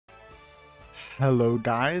Hello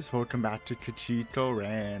guys, welcome back to Kichikuou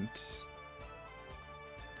Rance.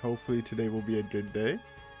 Hopefully today will be a good day.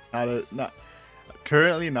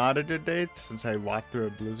 Currently not a good day since I walked through a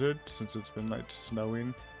blizzard since it's been like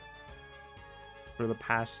snowing for the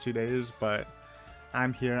past 2 days, but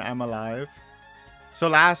I'm here, I'm alive. So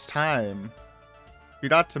last time we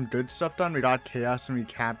got some good stuff done. We got chaos and we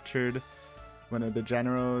captured one of the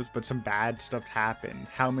generals, but some bad stuff happened.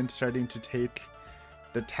 Howman's starting to take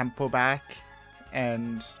the temple back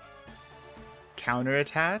and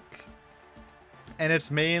counterattack, and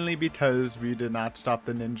it's mainly because we did not stop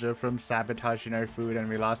the ninja from sabotaging our food and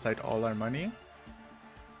we lost like all our money.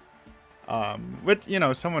 Which, you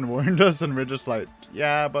know, someone warned us and we're just like,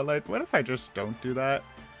 yeah, but like, what if I just don't do that?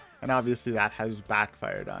 And obviously that has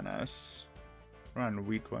backfired on us. We're on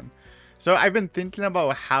week 1. So I've been thinking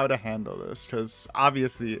about how to handle this, because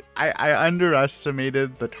obviously I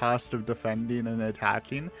underestimated the cost of defending and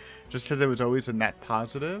attacking, just because it was always a net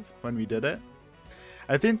positive when we did it.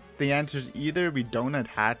 I think the answer is either we don't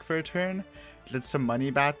attack for a turn, get some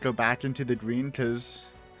money back, go back into the green, because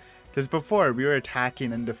before we were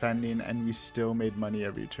attacking and defending and we still made money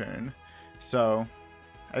every turn. So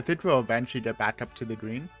I think we'll eventually get back up to the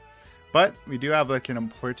green. But we do have like an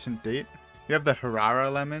important date. We have the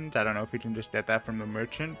Harara lemons. I don't know if we can just get that from the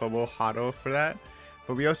merchant, but we'll hodl for that.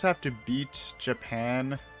 But we also have to beat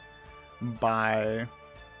Japan by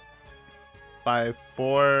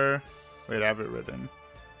 4. Wait, I have it written.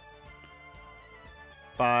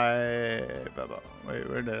 Wait,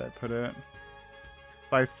 where did I put it?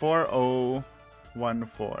 By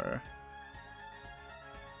 4014.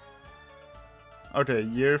 Okay,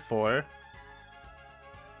 year 4.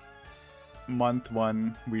 Month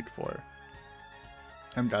 1, week 4.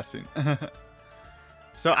 I'm guessing.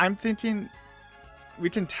 So I'm thinking we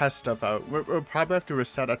can test stuff out. We'll probably have to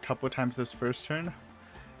reset a couple times this first turn,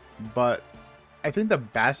 but I think the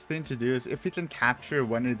best thing to do is if we can capture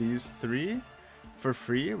one of these 3 for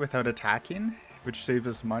free without attacking, which saves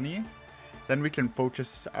us money, then we can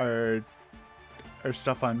focus our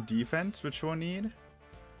stuff on defense, which we'll need,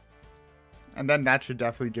 and then that should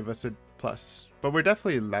definitely give us a plus. But we're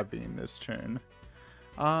definitely levying this turn.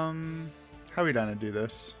 How are we gonna do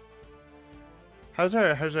this? How's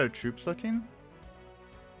our troops looking?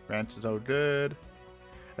 Rance is all good.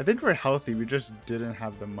 I think we're healthy, we just didn't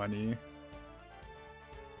have the money.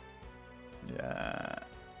 Yeah.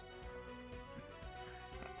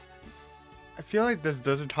 I feel like this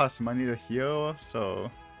doesn't cost money to heal,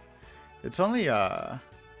 so it's only and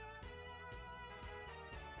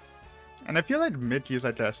I feel like Mickey is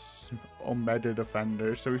like a Omega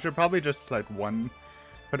defender, so we should probably just like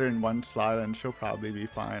put her in one slot and she'll probably be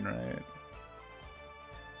fine, right?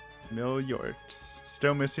 Mill Yorks.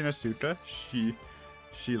 Still missing a Suka. She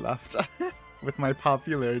left with my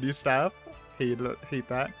popularity staff. Hate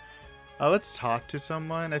that. Let's talk to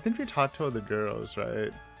someone. I think we talked to all the girls,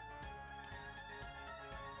 right?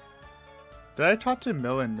 Did I talk to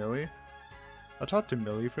Mill and Millie? I'll talk to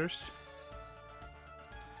Millie first.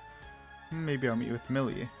 Maybe I'll meet with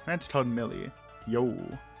Millie. Rance told Millie, yo.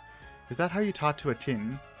 Is that how you talk to a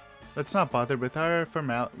king? Let's not bother with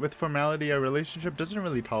formality. Our relationship doesn't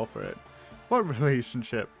really call for it. What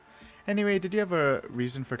relationship? Anyway, did you have a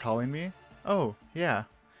reason for calling me? Oh, yeah.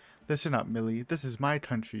 Listen up, Millie. This is my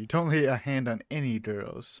country. Don't lay a hand on any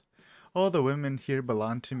girls. All the women here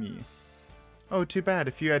belong to me. Oh, too bad.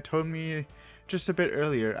 If you had told me just a bit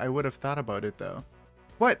earlier, I would have thought about it, though.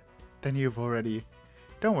 What? Then you've already...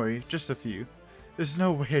 Don't worry, just a few. There's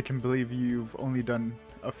no way I can believe you've only done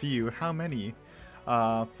a few. How many?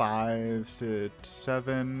 5, 6,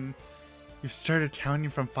 7. You've started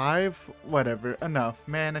counting from 5? Whatever, enough.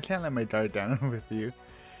 Man, I can't let my guard down with you.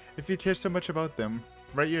 If you care so much about them,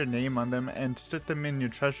 write your name on them and stick them in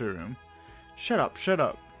your treasure room. Shut up, shut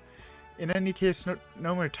up. In any case,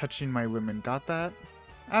 no more touching my women, got that?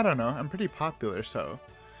 I don't know, I'm pretty popular, so...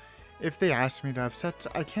 If they ask me to have sex,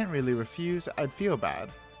 I can't really refuse. I'd feel bad.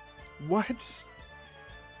 What?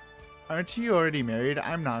 Aren't you already married?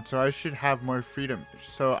 I'm not, so I should have more freedom.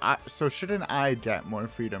 So shouldn't I get more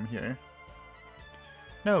freedom here?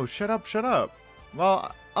 No, shut up, shut up.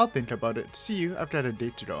 Well, I'll think about it. See you. I've got a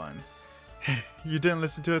date to go on. You didn't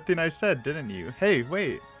listen to a thing I said, didn't you? Hey,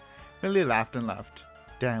 wait. Millie laughed and left.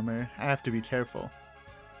 Damn her. I have to be careful.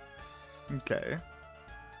 Okay.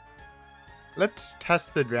 Let's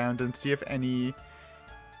test the ground and see if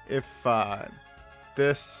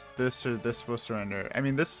this or this will surrender. I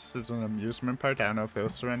mean, this is an amusement park. I don't know if they'll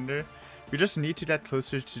surrender. We just need to get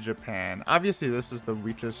closer to Japan. Obviously, this is the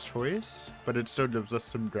weakest choice, but it still gives us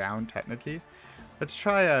some ground technically. Let's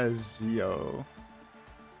try a Zio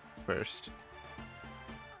first.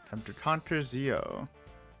 Time to conquer Zio.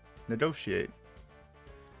 Negotiate.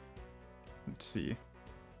 Let's see.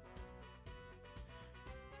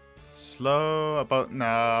 Slow about...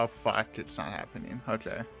 No, fuck. It's not happening.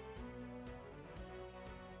 Okay.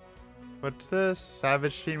 What's this?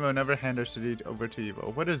 Savage team will never hand our city over to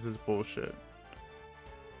evil. What is this bullshit?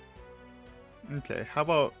 Okay, how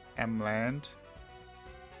about M-Land?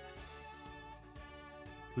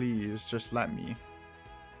 Please, just let me.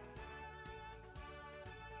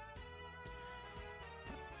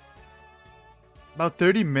 About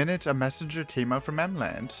 30 minutes, a messenger came out from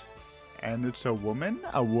M-Land. And it's a woman?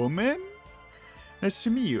 A woman? Nice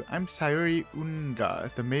to meet you. I'm Sayori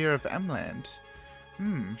Unga, the mayor of M-Land.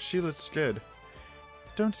 She looks good.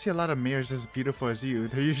 Don't see a lot of mayors as beautiful as you.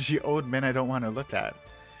 They're usually old men I don't want to look at.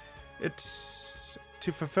 It's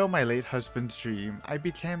to fulfill my late husband's dream. I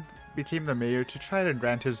became the mayor to try to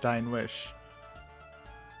grant his dying wish.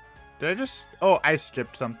 Did I just... Oh, I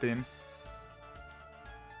skipped something.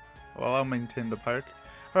 Well, I'll maintain the park.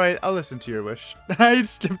 Alright, I'll listen to your wish. I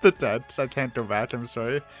skipped the text. I can't go back, I'm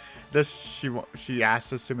sorry. She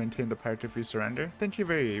asked us to maintain the park if we surrender. Thank you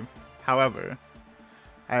very... However,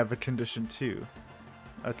 I have a condition too.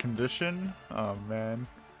 A condition? Oh man.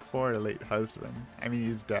 Poor late husband. I mean,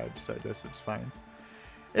 he's dead, so I guess it's fine.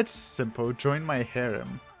 It's simple. Join my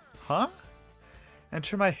harem. Huh?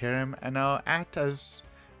 Enter my harem and I'll act as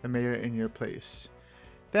the mayor in your place.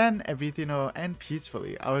 Then everything will end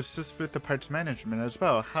peacefully. I'll assist with the park's management as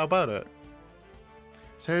well. How about it?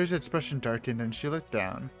 Sarah's expression darkened and she looked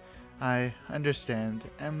down. I understand.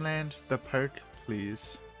 M-Land, the park,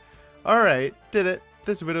 please. Alright, did it.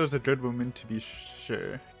 This widow's a good woman to be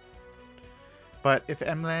sure. But if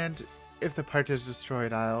M-Land, if the park is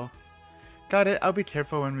destroyed, I'll... Got it, I'll be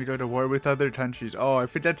careful when we go to war with other countries. Oh,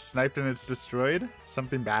 if it gets sniped and it's destroyed,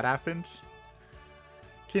 something bad happens.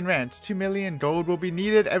 King Rance, 2 million gold will be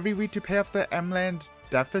needed every week to pay off the M-Land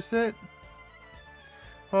deficit?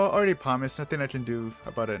 Well, already promised, nothing I can do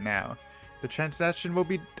about it now. The transaction will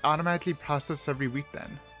be automatically processed every week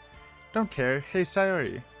then. Don't care. Hey,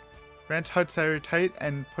 Sayori. Rance hugged Sayori tight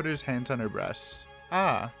and put his hands on her breasts.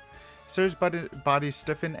 Ah. Sayori's body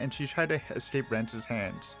stiffened and she tried to escape Rance's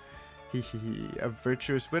hands. Hee hee hee. A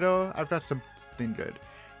virtuous widow? I've got something good.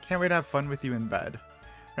 Can't wait to have fun with you in bed.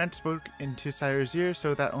 Rance spoke into Sayori's ear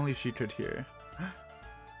so that only she could hear.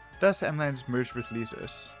 Thus, M-Land's merged with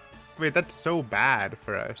Lisa's. Wait, that's so bad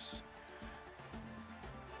for us.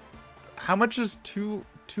 How much is 2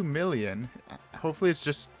 million? Hopefully it's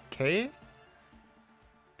just K?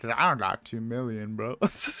 Because I don't got 2 million, bro.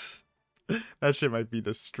 That shit might be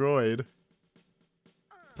destroyed.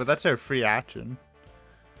 But that's our free action.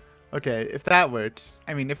 Okay, if that works,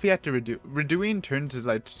 I mean, if we have to redoing turns is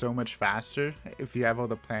like so much faster if you have all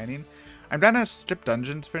the planning. I'm gonna skip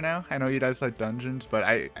dungeons for now. I know you guys like dungeons, but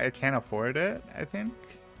I can't afford it, I think.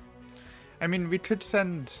 I mean, we could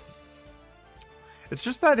send... It's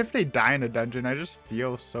just that if they die in a dungeon, I just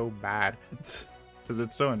feel so bad. Because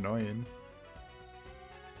it's so annoying.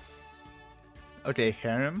 Okay,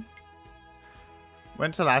 harem.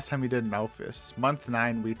 When's the last time we did Melphis? Month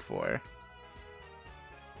 9, week 4.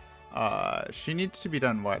 She needs to be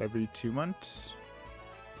done, what, every 2 months?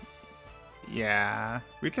 Yeah,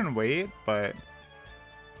 we can wait, but...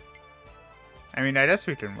 I mean, I guess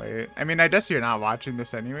we can wait. I mean, I guess you're not watching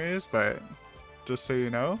this anyways, but just so you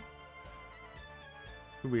know.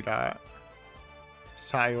 Who we got?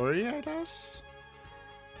 Sayori, I guess?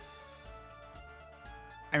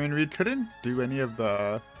 I mean, we couldn't do any of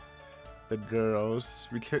the girls.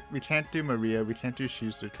 We can't do Maria, we can't do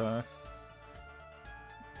Shizuka.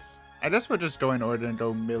 I guess we'll just go in order and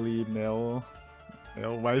go Millie, Mill.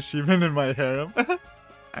 Why is she even in my harem?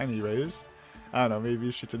 Anyways. I don't know,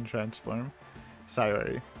 maybe she can transform.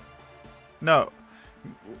 Sayori. No.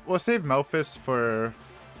 We'll save Melphis for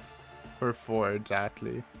 4,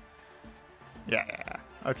 exactly. Yeah.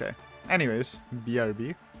 Okay. Anyways,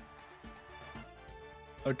 BRB.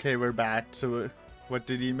 Okay, we're back. So, what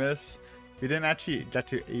did he miss? We didn't actually get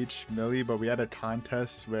to H Millie, but we had a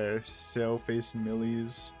contest where Sil faced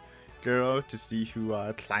Millie's girl to see who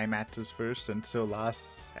climaxes first, and Sil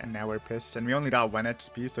lost, and now we're pissed. And we only got 1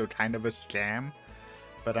 XP, so kind of a scam.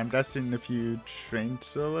 But I'm guessing if you train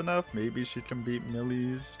Sil enough, maybe she can beat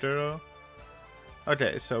Millie's girl.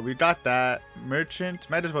 Okay, so we got that. Merchant,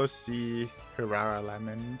 might as well see Hirara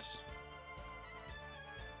Lemons.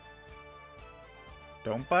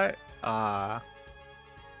 Don't buy?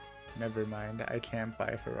 Never mind. I can't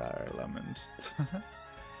buy Hirara Lemons.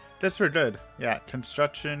 Guess we're good. Yeah,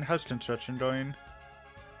 construction. How's construction going?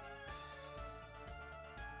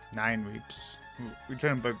 9 weeks. We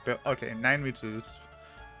couldn't build. Okay, 9 weeks is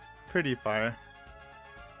pretty far.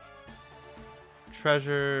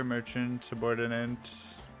 Treasure, merchant,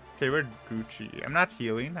 subordinate. Okay, we're Gucci. I'm not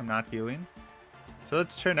healing. I'm not healing. So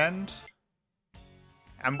let's turn end.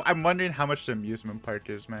 I'm wondering how much the amusement park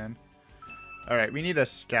is, man. Alright, we need a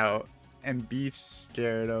scout. And be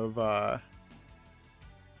scared of,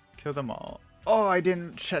 kill them all. Oh, I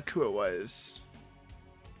didn't check who it was.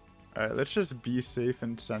 Alright, let's just be safe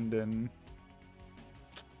and send in.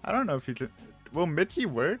 I don't know if you can. Will Mickey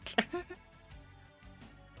work?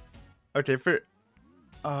 Okay, for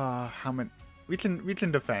how many? We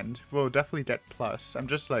can defend. We'll definitely get plus. I'm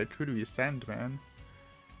just like, who do we send, man?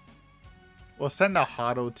 We'll send a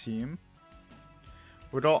Hodl team.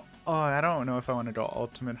 We'll go. Oh, I don't know if I want to go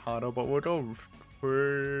ultimate Hodl, but we'll go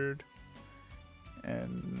Word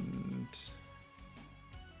and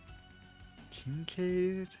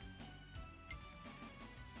Kincaid.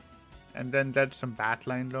 And then get some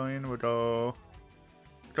backline going. We'll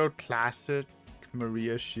go classic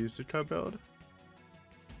Maria Shizuka build.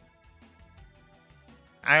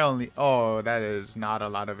 Oh, that is not a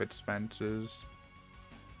lot of expenses.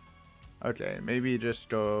 Okay, maybe just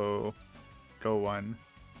go one.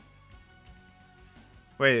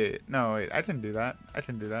 Wait, no, wait, I can do that. I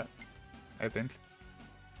can do that, I think.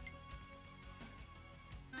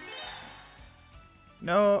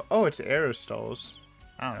 No, oh, it's Aerostols.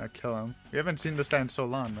 I don't know, kill him. We haven't seen this guy in so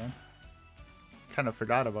long, man. Kind of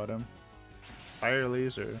forgot about him. Fire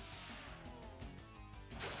laser.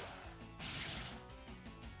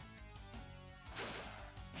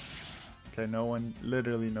 Okay,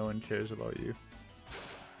 literally no one cares about you.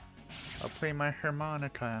 I'll play my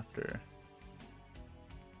harmonica after.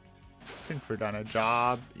 I think we're done a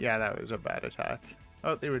job. Yeah, that was a bad attack.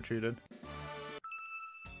 Oh, they retreated.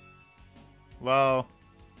 Well,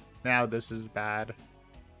 now this is bad.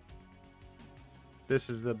 This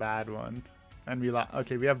is the bad one. And we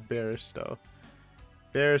okay, we have Bears still.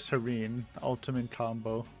 Bears Hareen, ultimate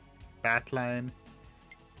combo. Backline,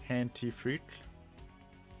 Hanty Freak.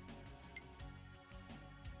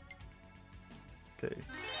 Okay.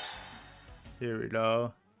 Here we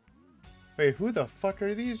go. Wait, who the fuck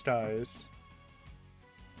are these guys?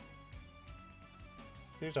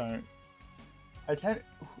 These aren't. I can't.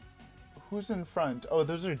 Who's in front? Oh,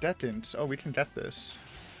 those are decants. Oh, we can get this.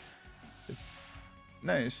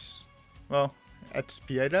 Nice. Well,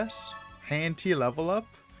 XP, I guess. Hanty level up.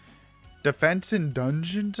 Defense in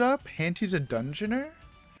dungeons up. Hanty's a dungeoner.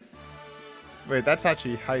 Wait, that's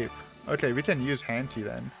actually hype. Okay, we can use Hanty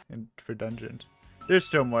then for dungeons. There's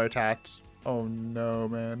still more attacks. Oh no,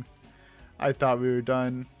 man. I thought we were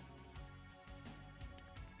done.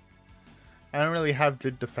 I don't really have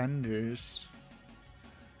good defenders.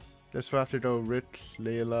 Guess we'll have to go Rick,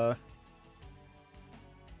 Layla.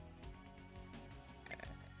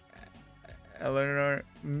 Eleanor.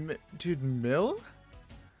 Dude, Mill?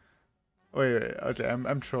 Wait, okay,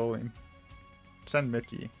 I'm trolling. Send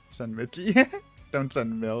Mickey. Send Mickey. Don't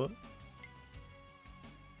send Mill.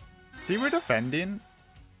 See, we're defending.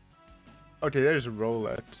 Okay, there's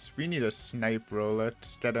Rolex. We need a snipe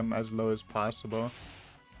Rolex. Get him as low as possible.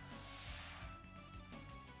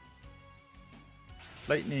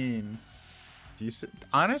 Lightning. Decent.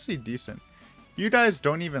 Honestly, decent. You guys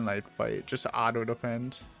don't even like fight. Just auto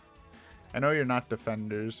defend. I know you're not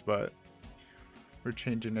defenders, but we're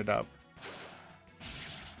changing it up.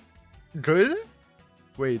 Good?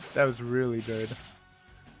 Wait, that was really good.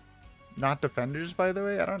 Not defenders, by the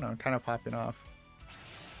way? I don't know. Kind of popping off.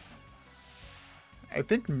 I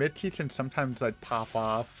think Mickey can sometimes, like, pop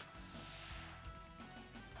off.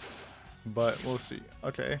 But we'll see.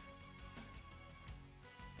 Okay.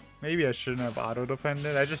 Maybe I shouldn't have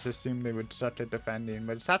auto-defended. I just assumed they would suck at defending.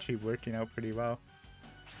 But it's actually working out pretty well.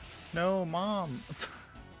 No, Mom!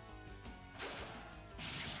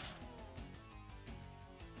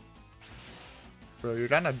 Bro, you're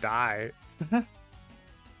gonna die.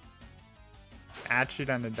 Actually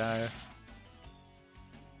gonna die.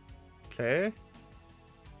 Okay.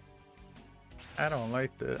 I don't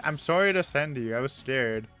like this. I'm sorry to send you. I was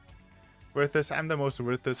scared. Worthless. I'm the most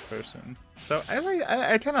worthless person. So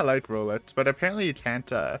I kind of like Rolex, but apparently you can't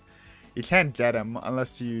get him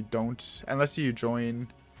unless you don't join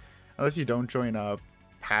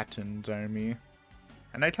Patton's army.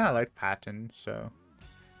 And I kind of like Patton, so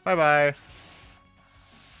bye bye.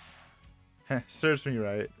 Serves me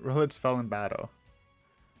right. Rolex fell in battle.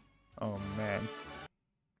 Oh man.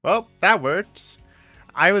 Well, that worked.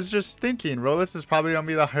 I was just thinking, Rolex is probably going to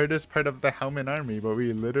be the hardest part of the Helmet army, but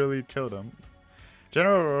we literally killed him.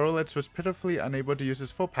 General Rolex was pitifully unable to use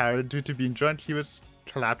his full power due to being drunk. He was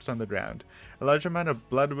collapsed on the ground. A large amount of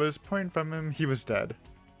blood was pouring from him. He was dead.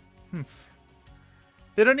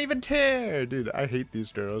 They don't even care! Dude, I hate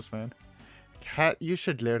these girls, man. Cat, you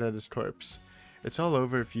should glare at his corpse. It's all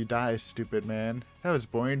over if you die, stupid man. That was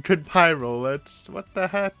boring. Goodbye, Rollettes. What the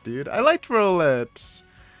heck, dude? I liked Rollettes.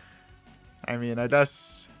 I mean, I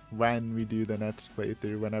guess when we do the next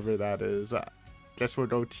playthrough, whenever that is, guess we'll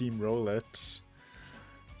go Team Rollettes.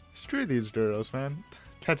 Screw these girls, man.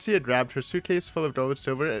 Katsuya grabbed her suitcase full of gold,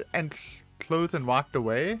 silver, and clothes and walked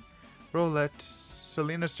away. Rollettes.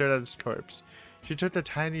 Selena stared at his corpse. She took the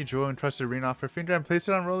tiny jewel and crusted ring off her finger and placed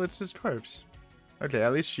it on Rollettes' corpse. Okay,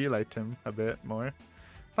 at least she liked him a bit more.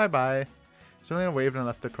 Bye-bye. Selena waved and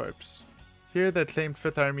left the corpse. Here, the acclaimed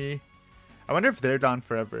 5th Army. I wonder if they're gone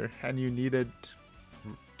forever, and you needed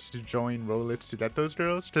to join Rollettes to get those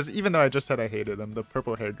girls? Because even though I just said I hated them, the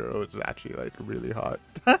purple-haired girl is actually, like, really hot.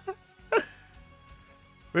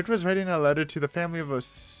 Rich was writing a letter to the family of a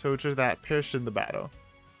soldier that perished in the battle.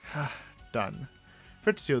 Done.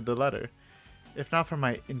 Rich sealed the letter. If not for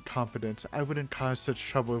my incompetence, I wouldn't cause such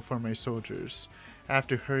trouble for my soldiers. I have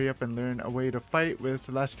to hurry up and learn a way to fight with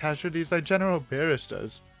less casualties like General Barris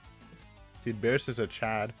does. Dude, Barris is a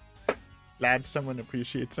Chad. Glad someone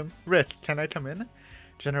appreciates him. Rick, can I come in?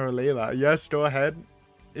 General Layla, yes, go ahead.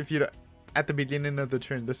 If you, at the beginning of the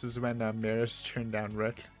turn, this is when Maris turned down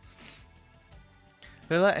Rick.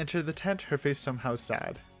 Layla entered the tent, her face somehow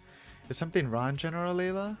sad. Is something wrong, General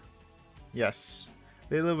Layla? Yes.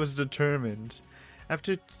 Layla was determined. I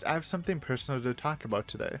have something personal to talk about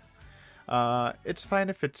today. It's fine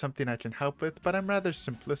if it's something I can help with, but I'm rather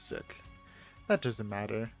simplistic. That doesn't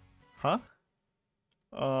matter. Huh?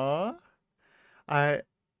 Aww.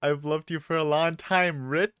 I've loved you for a long time,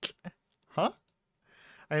 Rick. Huh?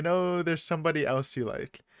 I know there's somebody else you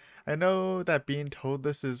like. I know that being told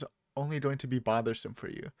this is only going to be bothersome for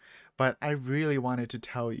you, but I really wanted to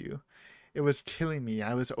tell you. It was killing me.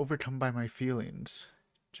 I was overcome by my feelings.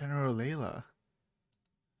 General Layla.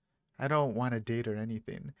 I don't want to date or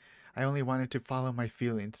anything. I only wanted to follow my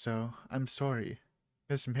feelings, so I'm sorry.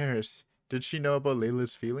 Miss Maris, did she know about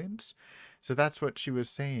Layla's feelings? So that's what she was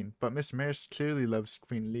saying, but Miss Maris clearly loves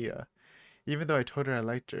Queen Leah. Even though I told her I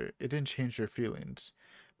liked her, it didn't change her feelings.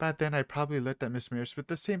 Back then, I probably looked at Miss Maris with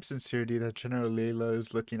the same sincerity that General Layla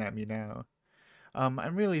is looking at me now.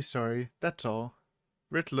 I'm really sorry, that's all.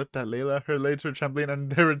 Rick looked at Layla, her legs were trembling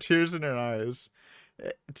and there were tears in her eyes.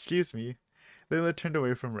 Excuse me. Layla turned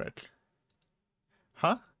away from Rick.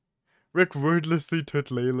 Huh? Rick wordlessly took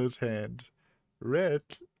Layla's hand.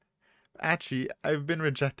 Rick? Actually, I've been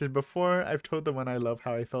rejected before. I've told the one I love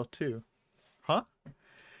how I felt too. Huh?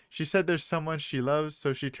 She said there's someone she loves,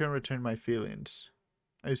 so she can return my feelings.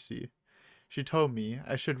 I see. She told me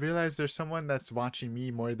I should realize there's someone that's watching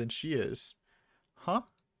me more than she is. Huh?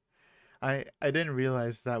 I didn't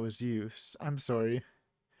realize that was you. I'm sorry.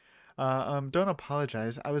 Don't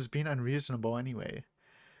apologize. I was being unreasonable anyway.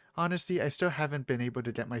 Honestly, I still haven't been able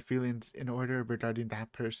to get my feelings in order regarding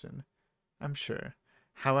that person. I'm sure.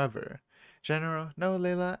 However, General, no,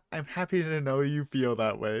 Layla, I'm happy to know you feel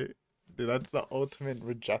that way. Dude, that's the ultimate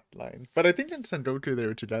reject line. But I think in Sengoku they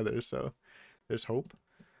were together, so there's hope.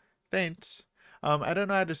 Thanks. I don't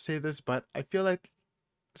know how to say this, but I feel like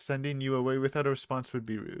sending you away without a response would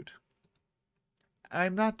be rude.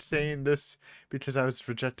 I'm not saying this because I was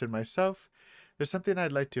rejected myself. There's something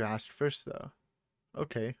I'd like to ask first, though.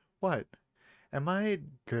 Okay, what? Am I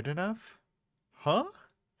good enough? Huh?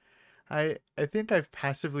 I think I've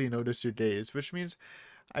passively noticed your gaze, which means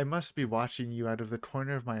I must be watching you out of the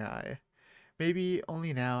corner of my eye. Maybe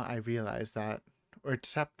only now I realize that, or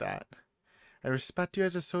accept that. I respect you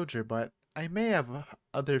as a soldier, but I may have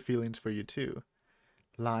other feelings for you too.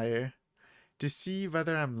 Liar. To see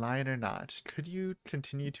whether I'm lying or not, could you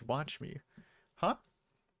continue to watch me? Huh?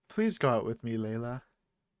 Please go out with me, Layla.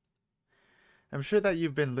 I'm sure that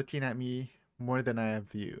you've been looking at me more than I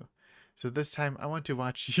have you. So this time I want to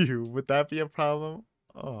watch you. Would that be a problem?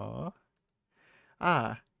 Aww.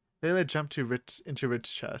 Ah, Layla jumped into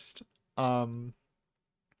Rich's chest. Ooh,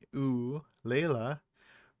 Layla.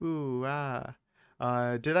 Ooh, ah.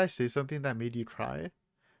 Did I say something that made you cry?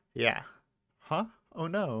 Yeah. Huh? Oh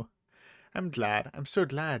no. I'm glad. I'm so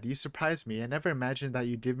glad. You surprised me. I never imagined that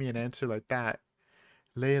you'd give me an answer like that.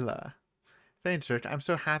 Layla. Thanks, Rick. I'm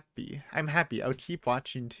so happy. I'm happy. I'll keep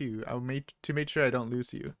watching too. I'll make sure I don't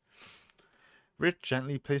lose you. Rick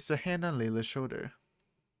gently placed a hand on Layla's shoulder.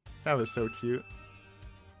 That was so cute.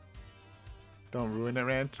 Don't ruin it,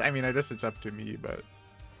 Rance. I mean, I guess it's up to me, but...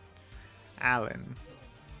 Alan.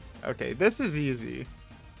 Okay, this is easy.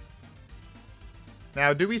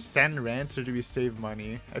 Now, do we send Rance or do we save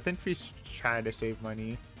money? I think we try to save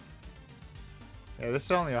money. Yeah, this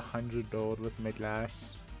is only 100 gold with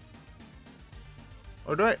mid-glass.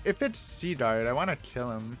 Or do I... If it's Sea Dart, I want to kill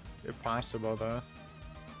him. If possible, though.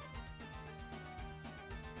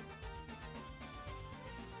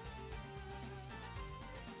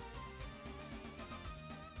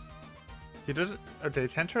 He doesn't... Okay,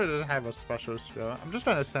 Tentro doesn't have a special skill. I'm just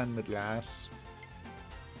gonna send mid last.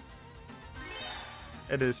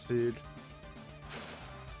 It is Seed.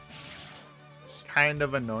 It's kind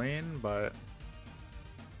of annoying, but...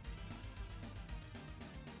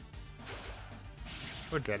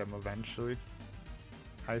 we'll get him eventually.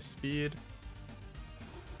 High speed.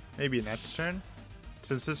 Maybe next turn.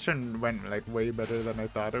 Since this turn went like way better than I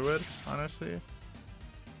thought it would, honestly.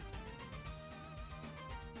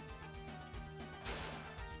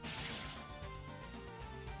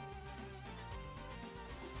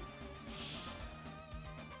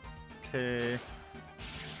 Okay.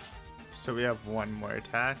 So we have one more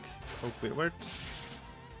attack. Hopefully it works.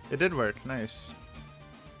 It did work. Nice.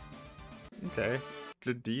 Okay.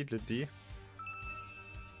 Good D, good D.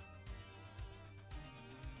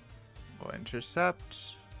 We'll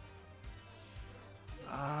intercept.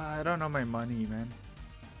 I don't know my money, man.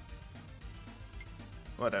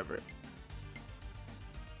 Whatever.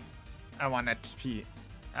 I want XP.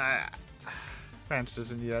 Rance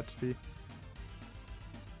doesn't need XP.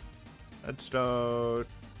 Let's go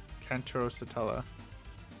Kentaro Satella.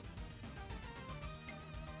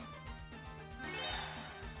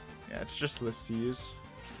 Yeah, it's just Lyses.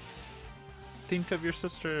 Think of your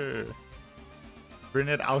sister. Bring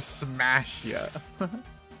it, I'll smash ya.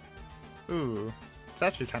 Ooh, it's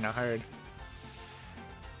actually kind of hard.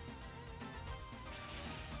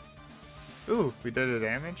 Ooh, we did a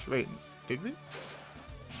damage? Wait, did we?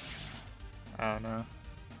 I don't know.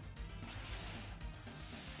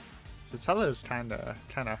 Satella's kinda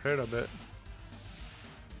hurt a bit.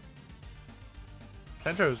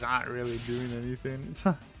 Kentro's not really doing anything.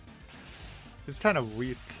 It's kind of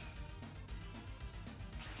weak.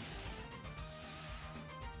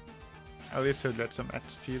 At least he'll get some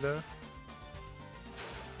XP though.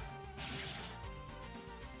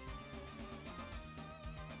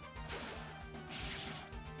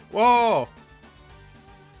 Whoa!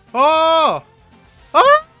 Oh!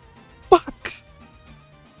 Oh! Fuck!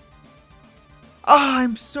 Ah,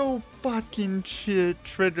 I'm so fucking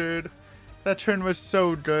triggered. That turn was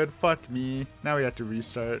so good. Fuck me. Now we have to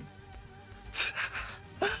restart.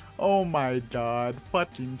 Oh my god.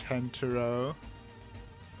 Fucking Kentaro.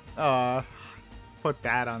 Put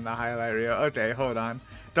that on the highlight reel. Okay, hold on.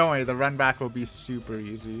 Don't worry, the run back will be super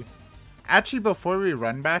easy. Actually, before we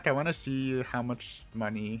run back, I want to see how much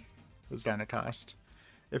money it's gonna cost.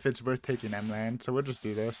 If it's worth taking M-Land, so we'll just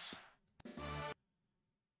do this.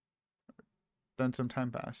 Then some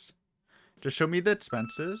time passed. Just show me the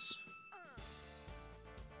expenses.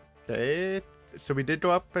 Okay, so we did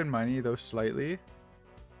go up in money, though slightly.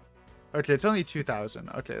 Okay, it's only 2,000.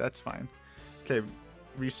 Okay, that's fine. Okay,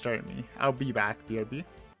 restart me. I'll be back, BRB.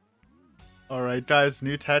 Alright, guys,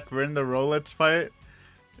 new tech. We're in the Rolex fight.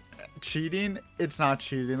 Cheating? It's not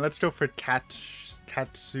cheating. Let's go for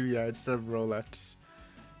Katsuya instead of Rolex.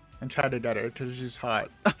 And try to get her, because she's hot.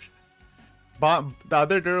 The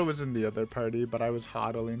other girl was in the other party, but I was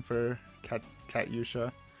hodling for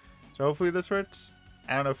Katyusha. So hopefully this works.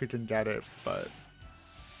 I don't know if we can get it, but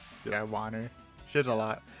dude, I want her. She has a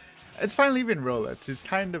lot. It's fine leaving Rolex. It's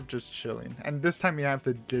kind of just chilling. And this time we have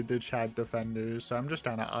the Chat defenders, so I'm just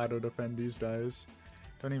gonna auto defend these guys.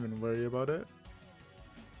 Don't even worry about it.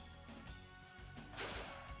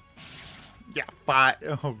 Yeah, bye.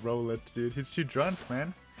 Oh, Rolex, dude. He's too drunk,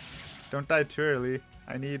 man. Don't die too early.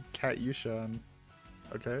 I need Katyusha on.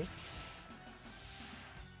 Okay.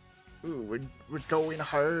 Ooh, we're going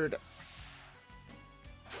hard.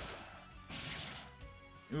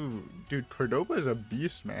 Ooh, dude, Cordoba is a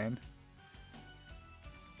beast, man.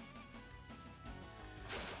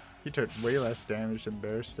 He took way less damage than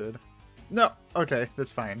Bears did. No, okay,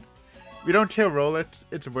 that's fine. We don't kill Rolex,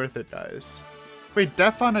 it's worth it, guys. Wait,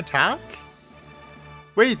 Def on attack?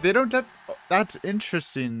 Wait, they don't get... Oh, that's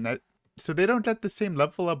interesting. So they don't get the same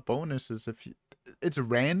level up bonuses if you... It's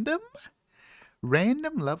random?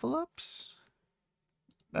 Random level ups?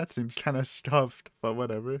 That seems kind of stuffed, but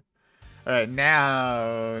whatever. Alright,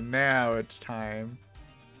 now it's time.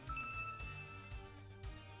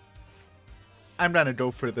 I'm gonna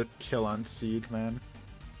go for the kill on Seed, man.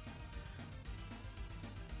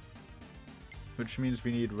 Which means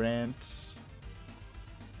we need Rance.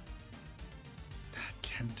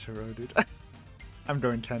 Kentaro, dude. I'm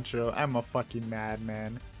going Kentaro. I'm a fucking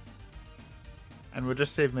madman. And we'll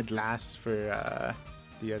just save mid last for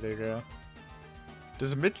the other girl.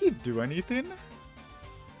 Does Mickey do anything?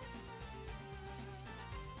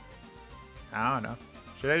 I don't know.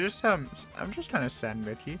 Should I just I'm just gonna send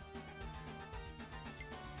Mickey.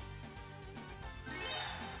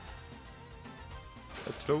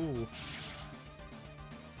 Let's go.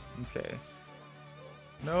 Okay.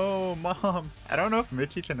 No, Mom. I don't know if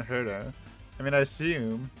Mickey can hurt her. I mean, I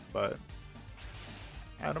assume, but...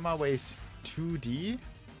 Out of my way. 2D?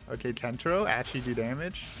 Okay, Tentro actually do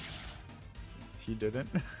damage. He didn't.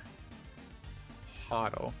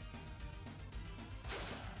 Hoddle.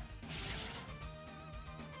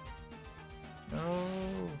 No.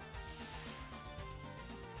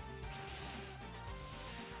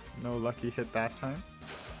 No lucky hit that time.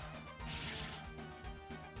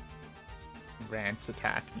 Rance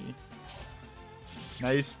attack me.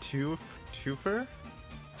 Nice twofer.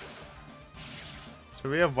 So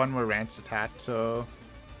we have one more Rance attack, so...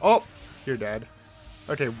 Oh! You're dead.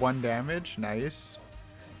 Okay, 1 damage. Nice.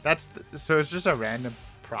 That's... So it's just a random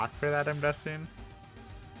proc for that, I'm guessing.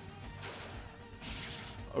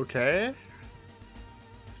 Okay.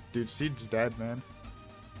 Dude, Seed's dead, man.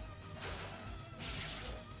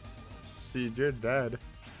 Seed, you're dead.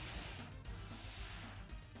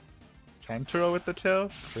 Tentro with the tail?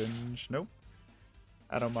 Cringe. Nope.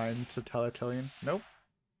 I don't mind Satellitillion. Nope.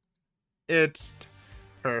 It's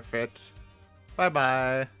perfect.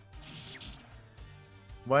 Bye-bye.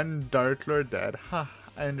 1 Dark Lord dead. Huh.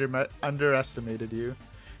 I underestimated you.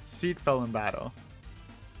 Seed fell in battle.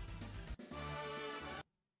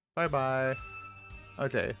 Bye-bye.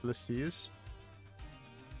 Okay, let's seize.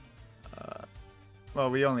 Well,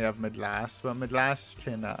 we only have mid-last, but mid-last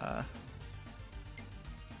can,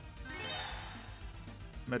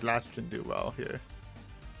 mid-last can do well here.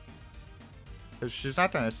 Because she's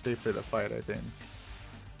not going to stay for the fight, I think.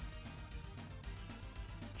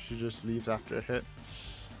 She just leaves after a hit.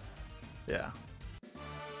 Yeah.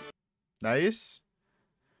 Nice.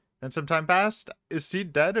 Then some time passed. Is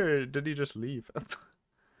Seed dead or did he just leave?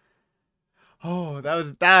 Oh,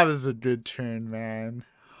 that was a good turn, man.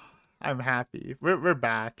 I'm happy. We're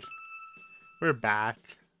back. We're back.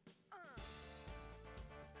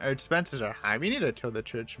 Our expenses are high. We need to kill the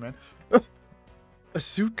church, man.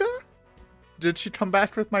 Asuka? Did she come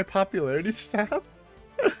back with my popularity stab?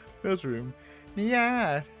 This room.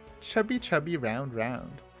 Yeah. Chubby,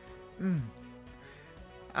 round.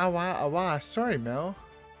 Awa. Sorry, Mel.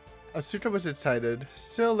 Asuka was excited.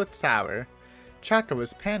 Syl looked sour. Chaka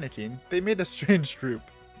was panicking. They made a strange group.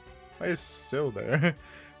 Why is Syl there?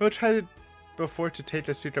 We'll try before to take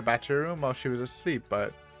Asuka back to her room while she was asleep,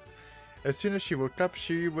 but as soon as she woke up,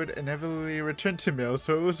 she would inevitably return to Mill,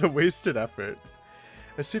 so it was a wasted effort.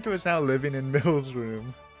 Asuka was now living in Mill's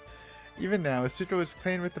room. Even now, Asuka was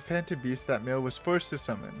playing with the phantom beast that Mill was forced to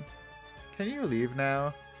summon. Can you leave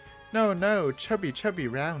now? No, chubby,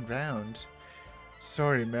 round.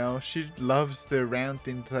 Sorry, Mel. She loves the round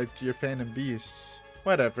things like your phantom beasts.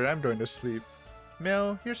 Whatever, I'm going to sleep.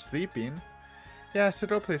 Mel, you're sleeping. Yeah, so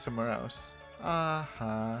go play somewhere else.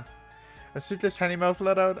 Asuka's tiny mouth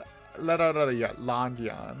let out a long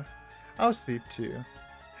yawn. I'll sleep too.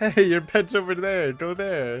 Hey, your bed's over there. Go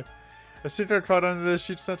there. Asuka crawled under the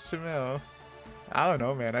sheets next to Mel. I don't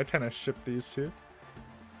know, man. I kind of ship these two.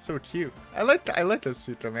 So cute. I like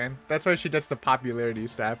Asuka, man. That's why she gets the popularity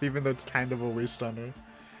staff, even though it's kind of a waste on her.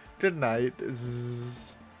 Good night.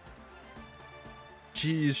 Zzz.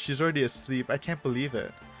 Jeez, she's already asleep. I can't believe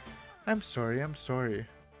it. I'm sorry.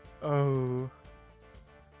 Oh.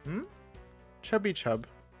 Chubby Chub.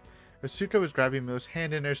 Asuka was grabbing Mill's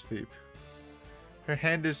hand in her sleep. Her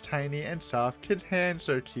hand is tiny and soft. Kids' hands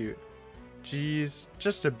are cute. Jeez,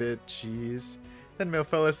 just a bit, jeez. Then Mill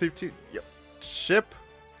fell asleep too. Yo, ship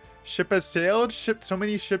has sailed? So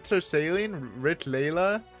many ships are sailing? Rich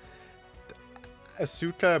Layla?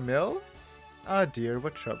 Asuka Mill? Ah dear,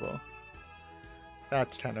 what trouble.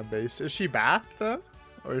 That's kind of base. Is she back though?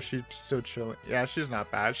 Or is she still chilling? Yeah, she's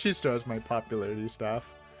not bad. She still has my popularity stuff.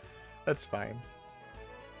 That's fine.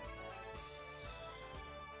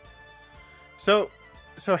 So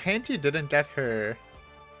Hanty didn't get her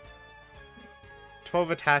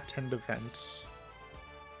 12 attack, 10 defense.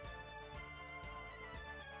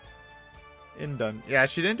 Yeah,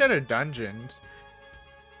 she didn't get her dungeons.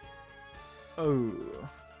 Oh.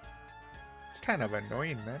 It's kind of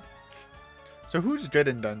annoying, man. So who's good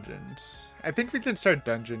in dungeons? I think we can start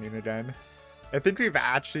dungeoning again. I think we've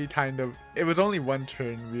actually kind of... It was only one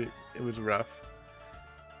turn. It was rough.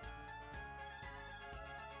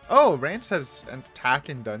 Oh, Rance has an attack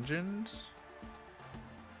in dungeons?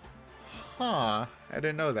 Huh. I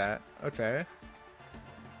didn't know that. Okay.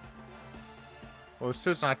 Well,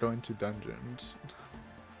 Soul's not going to dungeons.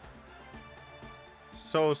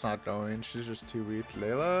 Soul's not going. She's just too weak.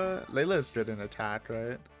 Layla's good in attack,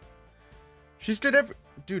 right? She's good every...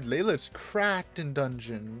 Dude, Layla's cracked in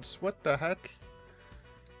dungeons. What the heck?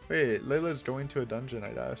 Wait, Layla's going to a dungeon, I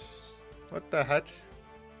guess. What the heck?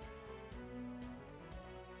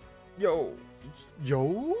 Yo,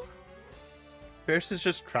 Yo? Bears is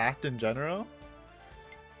just cracked in general?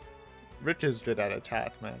 Rich is good at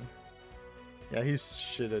attack, man. Yeah, he's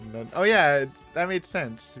shit in none. Oh yeah, that made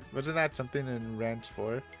sense. Wasn't that something in Rance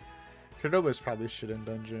 4? Cordoba's probably shit in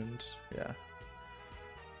dungeons. Yeah.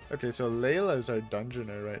 Okay, so Layla's our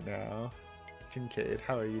dungeoner right now. Kincaid,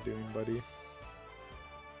 how are you doing, buddy?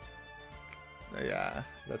 Yeah,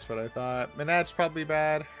 that's what I thought. Manad's probably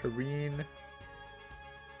bad. Hareen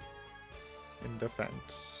in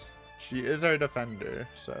defense. She is our defender,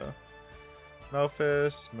 so.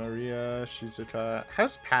 Melphis, Maria, Shizuka.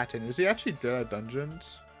 How's Patton? Is he actually good at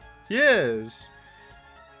dungeons? He is!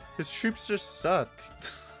 His troops just suck.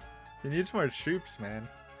 He needs more troops, man.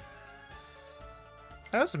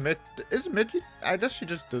 How's Mit? Is Mitty? I guess she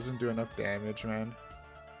just doesn't do enough damage, man.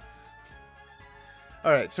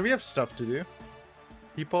 Alright, so we have stuff to do.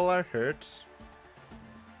 People are hurt.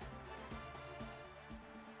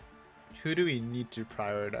 Who do we need to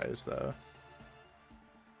prioritize, though?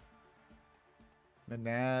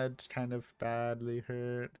 Manad's kind of badly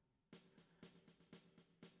hurt.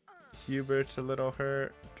 Hubert's a little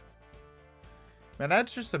hurt.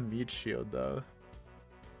 Manad's just a meat shield, though.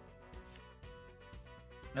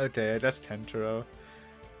 Okay, that's Kentaro.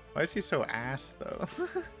 Why is he so ass, though?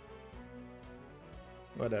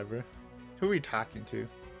 Whatever. Who are we talking to?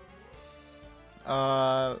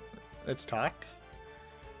 Let's talk.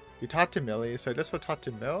 We talked to Millie, so I guess we'll talk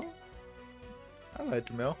to Mill? I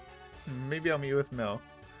like Mill. Maybe I'll meet with Mill.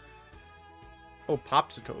 Oh,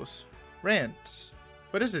 popsicles. Rance.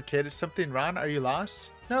 What is it, kid? Is something wrong? Are you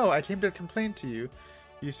lost? No, I came to complain to you.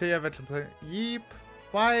 You say you have a complaint. Yeep.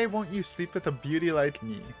 Why won't you sleep with a beauty like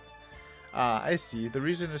me? Ah, I see. The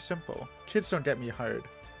reason is simple. Kids don't get me hard.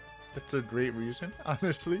 That's a great reason,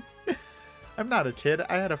 honestly. I'm not a kid.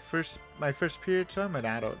 I had my first period, so I'm an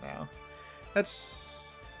adult now.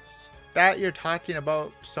 That you're talking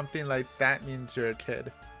about something like that means you're a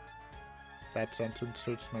kid. That sentence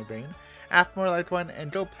hurts my brain. Act more like one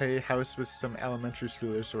and go play house with some elementary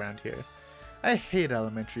schoolers around here. I hate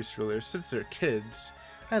elementary schoolers since they're kids.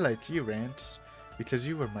 I like you, Rance, because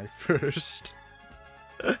you were my first.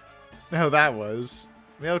 Now that was.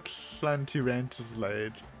 Male clung to Rance's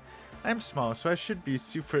leg. I'm small, so I should be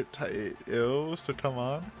super tight. Ew, so come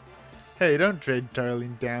on. Hey, don't drag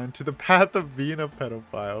darling down to the path of being a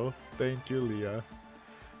pedophile. Thank you, Leah.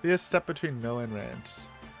 Leah stepped between Mill and Rance.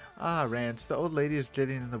 Ah, Rance, the old lady is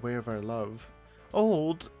getting in the way of our love.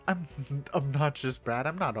 Old? I'm obnoxious, Brad.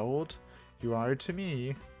 I'm not old. You are to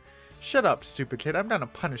me. Shut up, stupid kid. I'm gonna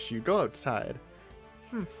punish you. Go outside.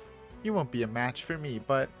 Humph. You won't be a match for me,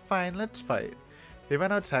 but fine, let's fight. They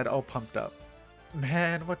went outside all pumped up.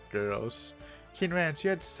 Man, what girls. King Rance, you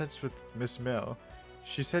had sex with Miss Mill.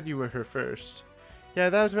 She said you were her first. Yeah,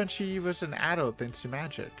 that was when she was an adult thanks to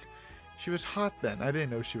magic. She was hot then. I didn't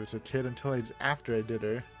know she was a kid until after I did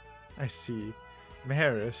her. I see.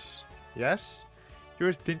 Maris. Yes? You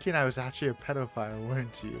were thinking I was actually a pedophile,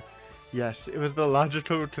 weren't you? Yes, it was the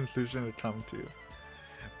logical conclusion to come to.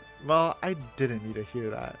 Well, I didn't need to hear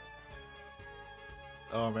that.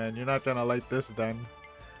 Oh man, you're not gonna like this then.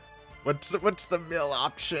 What's the Mill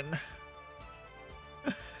option?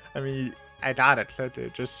 I mean, I got it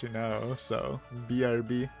clicked just to know, so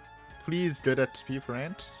BRB. Please good XP for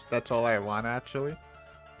Rance. That's all I want actually.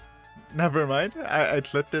 Never mind. I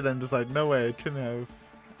clicked it and just like, no way, I couldn't have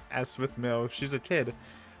S with Mill. She's a kid.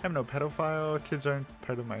 I'm no pedophile. Kids aren't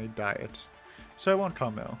part of my diet. So I won't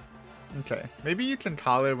call Mill. Okay. Maybe you can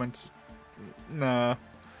call her when... No.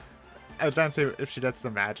 I was trying to say if she gets the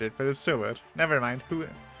magic, but it still would. Never mind. Who?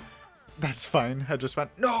 That's fine. I just went,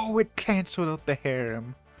 no, it canceled out the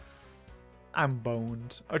harem. I'm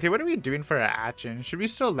boned. Okay, what are we doing for our action? Should we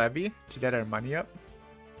still levy to get our money up?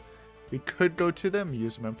 We could go to the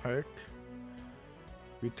amusement park.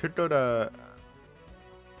 We could go to...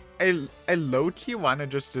 I low-key want to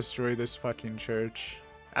just destroy this fucking church.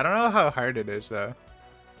 I don't know how hard it is, though.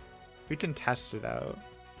 We can test it out.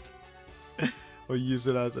 We'll use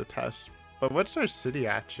it as a test. But what's our city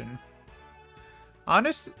action?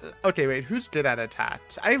 Okay, wait. Who's good at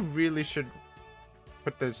attacks? I really should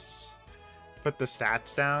put the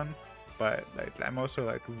stats down. But, like, I'm also,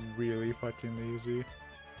 like, really fucking lazy.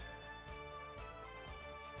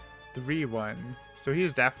 3-1. So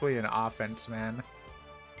he's definitely an offense man.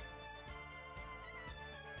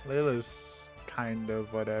 Layla's kind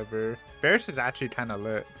of whatever. Varys is actually kind of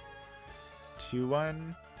lit.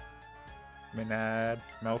 2-1. Manad.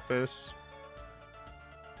 Melphis.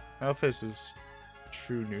 Melphis is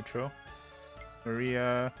true neutral.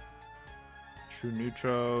 Maria. True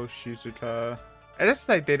neutral. Shizuka. I guess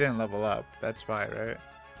like they didn't level up. That's why, right?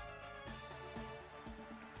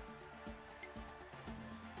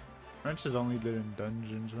 Rance is only good in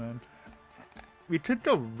dungeons, man. We could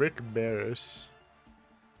go Rick Barris.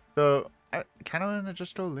 Though, I kind of want to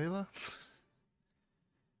just go Layla.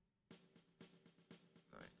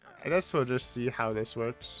 I guess we'll just see how this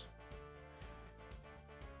works.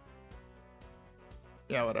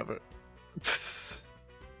 Yeah, whatever.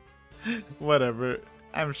 Whatever.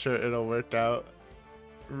 I'm sure it'll work out.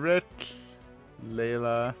 Rick,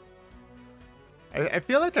 Layla. I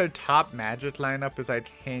feel like our top magic lineup is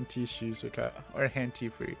like Hanty Shizuka or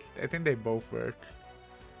Hanty Freak. I think they both work.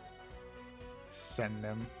 Send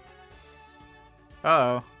them.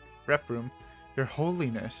 Uh-oh. Rep room. Your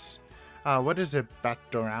Holiness. What is it,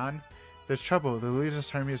 Bat-Doran? There's trouble. The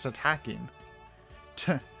Luisa's army is attacking.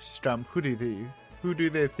 Tuh, scum. Who do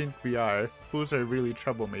they think we are? Fools are really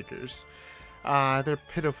troublemakers. They're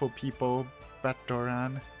pitiful people,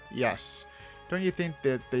 Bat-Doran. Yes. Don't you think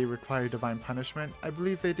that they require divine punishment? I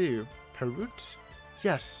believe they do. Perut?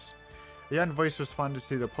 Yes. A young voice responded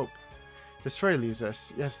to the Pope. Destroy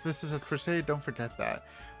Lysis. Yes, this is a crusade, don't forget that.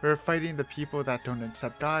 We're fighting the people that don't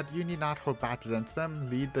accept God. You need not hold back against them.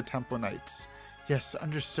 Lead the Temple Knights. Yes,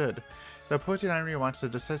 understood. The opposing army wants a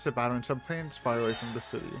decisive battle in some plains far away from the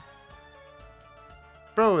city.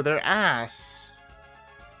 Bro, they're ass.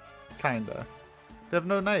 Kinda. They have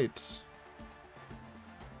no knights.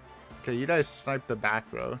 Okay, you guys snipe the back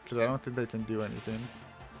row, because I don't think they can do anything.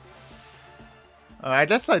 I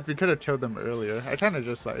guess like we could have killed them earlier. I kind of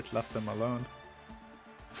just like left them alone.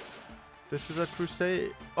 This is a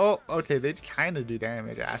crusade. Oh, okay, they kind of do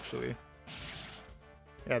damage actually.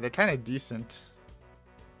 Yeah, they're kind of decent.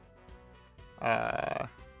 But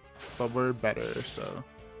we're better, so.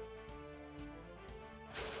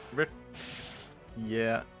 Rick.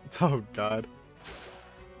 Yeah. Oh god.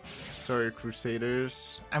 Sorry,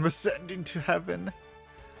 Crusaders. I'm ascending to heaven.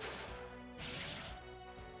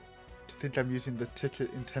 To think I'm using the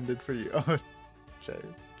ticket intended for you. Oh, okay,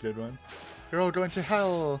 good one. You're all going to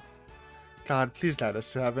hell. God, please guide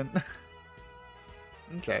us to heaven.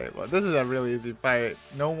 Okay, well, this is a really easy fight.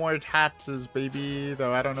 No more taxes, baby.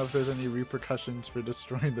 Though I don't know if there's any repercussions for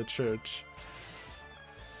destroying the church.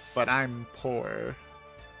 But I'm poor.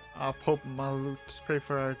 Pope Malutz, pray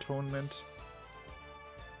for our atonement.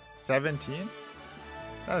 17?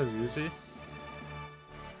 That was easy.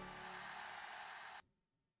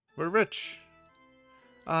 We're rich.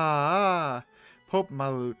 Pope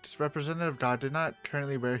Malutz, representative God, did not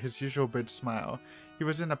currently wear his usual big smile. He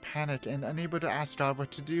was in a panic and, unable to ask God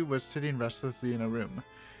what to do, was sitting restlessly in a room.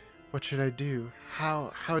 What should I do?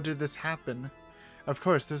 How did this happen? Of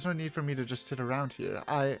course, there's no need for me to just sit around here.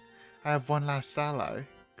 I have one last ally.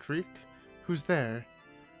 Creek? Who's there?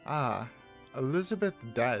 Elizabeth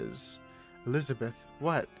Des. Elizabeth,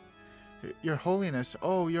 what? Your Holiness,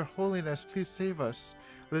 oh, Your Holiness, please save us.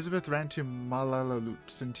 Elizabeth ran to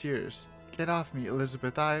Malalalutz in tears. Get off me,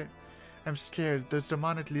 Elizabeth, I'm scared. Those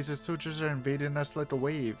demonic lizard soldiers are invading us like a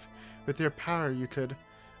wave. With your power, you could...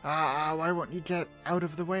 why won't you get out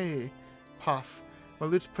of the way? Puff.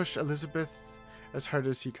 Malutz pushed Elizabeth as hard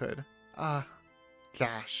as he could.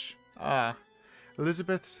 Gosh.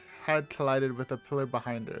 Elizabeth's head collided with a pillar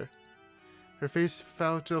behind her. Her face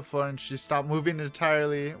fell to the floor and she stopped moving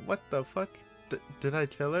entirely. What the fuck? Did I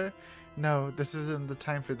kill her? No, this isn't the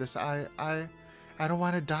time for this. I don't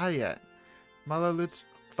want to die yet. Malalutz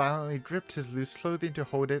violently gripped his loose clothing to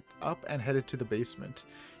hold it up and headed to the basement.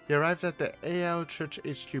 He arrived at the AL Church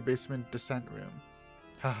HQ basement descent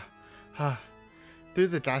room. Through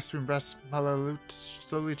the gasping breaths, Malalutz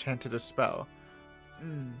slowly chanted a spell.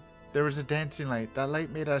 There was a dancing light. That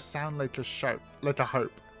light made a sound like a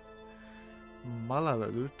harp.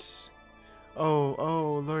 Malalalutz.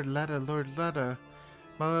 Oh, Lord Letta.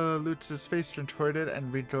 Malalalutz's face contorted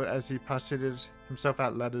and wrinkled as he prostrated himself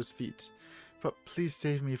at Letta's feet. But please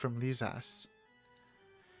save me from Lysis.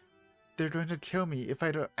 They're going to kill me if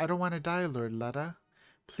I don't want to die, Lord Letta.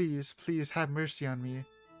 Please have mercy on me.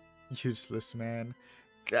 Useless man.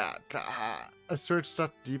 Gah. A sword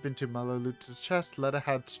stuck deep into Malalutz's chest. Letta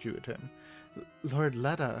had skewered him. Lord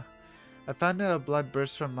Letta. I found out a blood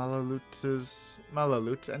burst from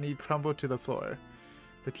Malalutz and he crumbled to the floor.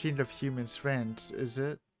 The king of humans, Rance, is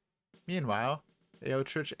it? Meanwhile, AO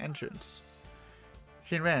Church entrance.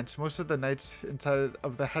 King Rance, most of the knights inside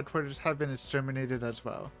of the headquarters have been exterminated as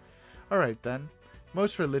well. Alright then.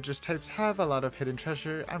 Most religious types have a lot of hidden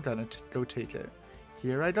treasure. I'm gonna go take it.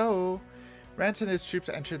 Here I go. Rance and his troops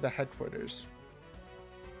entered the headquarters.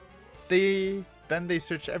 Then they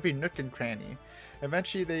searched every nook and cranny.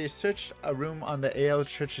 Eventually, they searched a room on the AL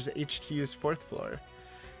Church's HQ's 4th floor.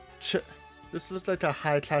 This looked like a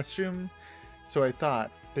high-class room, so I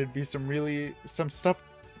thought there'd be some stuff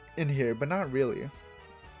in here, but not really.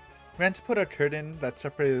 Rance put a curtain that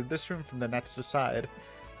separated this room from the next aside.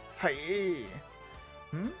 Hi.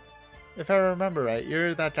 Hmm? If I remember right,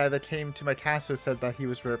 you're that guy that came to my castle said that he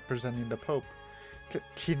was representing the Pope.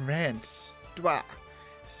 King Rance. Dwa.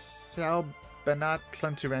 Sal Benat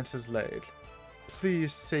clung to Rance's leg.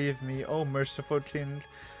 Please save me, oh merciful king.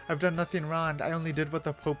 I've done nothing wrong. I only did what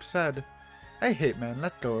the Pope said. I hate men.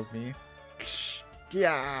 Let go of me. Ksh.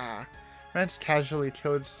 Yeah. Rance casually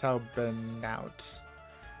killed Sal Benat.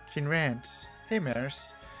 King Rance. Hey,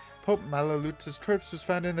 Maris. Pope Malalutz's corpse was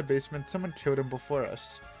found in the basement. Someone killed him before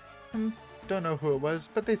us. Don't know who it was,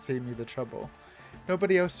 but they saved me the trouble.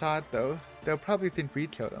 Nobody else saw it, though. They'll probably think we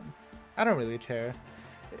killed him. I don't really care.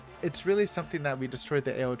 It's really something that we destroyed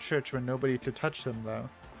the Ale Church when nobody could touch them, though.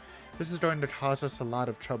 This is going to cause us a lot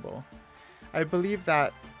of trouble. I believe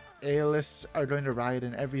that Aleists are going to riot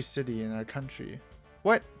in every city in our country.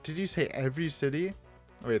 What? Did you say every city?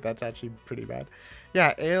 Wait, that's actually pretty bad.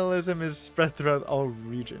 Yeah, Aelism is spread throughout all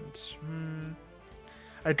regions.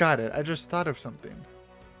 I got it. I just thought of something.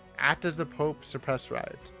 Act as the Pope, suppress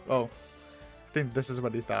riots. Oh, I think this is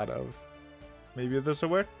what he thought of. Maybe this will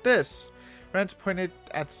work? This! Rance pointed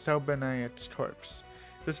at Selbeniot's corpse.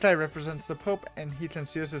 This guy represents the Pope, and he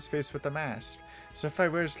conceals his face with a mask. So if I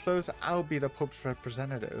wear his clothes, I'll be the Pope's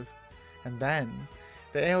representative. And then,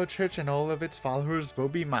 the Ale Church and all of its followers will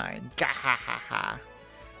be mine. Gahahaha.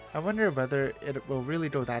 I wonder whether it will really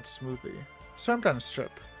go that smoothly. So I'm gonna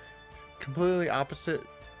strip. Completely opposite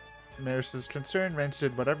Maris's concern, Rance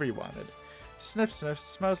did whatever he wanted. Sniff sniff,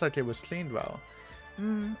 smells like it was cleaned well.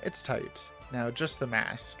 It's tight. Now just the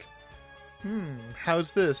mask.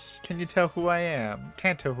 How's this? Can you tell who I am?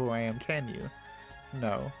 Can't tell who I am, can you?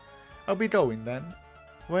 No. I'll be going then.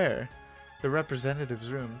 Where? The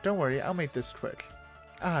representative's room. Don't worry, I'll make this quick.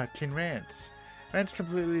 Ah, King Rance. Rance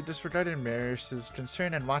completely disregarded Maris's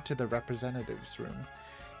concern and walked to the representative's room.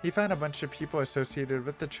 He found a bunch of people associated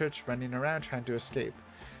with the church running around trying to escape.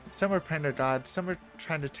 Some were praying to God, some were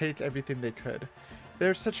trying to take everything they could. There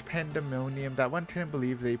was such pandemonium that one couldn't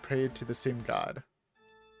believe they prayed to the same God.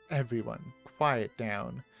 Everyone, quiet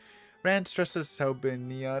down. Rance, dressed as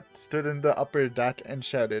Selbeniot, stood in the upper deck and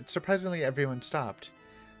shouted. Surprisingly, everyone stopped.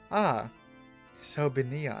 Ah,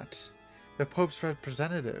 Selbeniot, the Pope's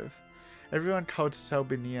representative. Everyone called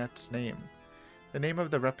Selbeniot's name. The name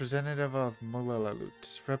of the representative of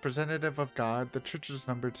Mulalalutz, representative of God, the church's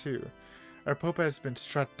number 2. Our Pope has been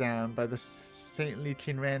struck down by the saintly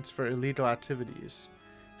King Rance for illegal activities.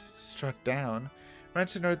 Struck down?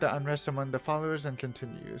 Rance ignored the unrest among the followers and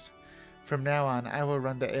continues. From now on, I will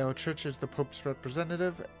run the Ale Church as the Pope's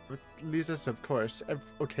representative, with Lysis, of course.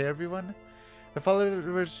 Okay, everyone? The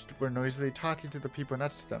followers were noisily talking to the people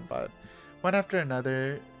next to them, but one after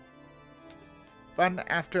another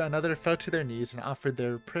fell to their knees and offered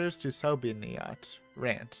their prayers to Selbeniot,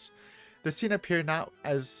 Rance. The scene appeared not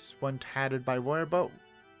as one tattered by war, but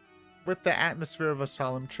with the atmosphere of a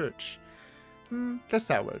solemn church. Guess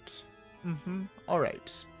that works.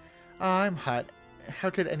 Alright. I'm hot.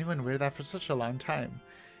 How could anyone wear that for such a long time?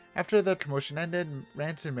 After the commotion ended,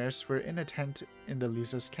 Rance and Maris were in a tent in the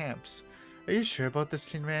Lysis camps. Are you sure about this,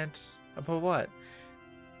 King Rance? About what?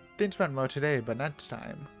 Things went well today, but next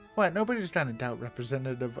time. What? Nobody's gonna doubt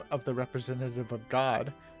representative of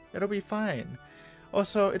God. It'll be fine.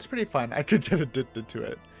 Also, it's pretty fun. I could get addicted to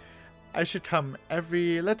it. I should come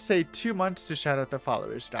every, let's say, 2 months to shout out the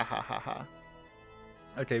followers. Gahahaha.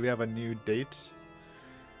 Okay, we have a new date.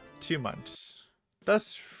 2 months.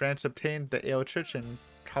 Thus, France obtained the Ale Church in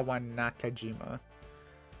Kawanakajima.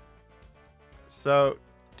 So,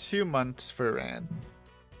 2 months for Rand.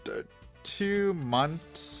 2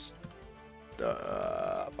 months.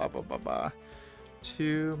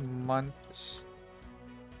 2 months.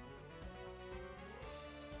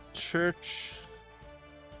 Church.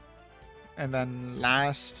 And then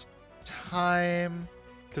last time.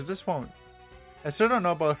 Because this won't. I still don't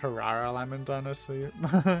know about Harara lemons, honestly.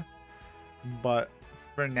 But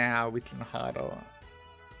for now, we can huddle.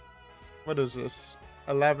 What is this?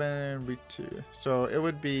 11 week 2. So it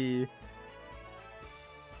would be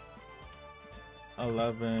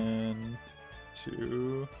 11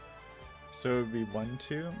 2. So it would be 1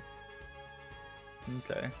 2.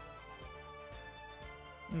 Okay.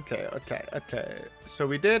 Okay. So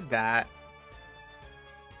we did that.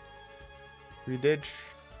 We did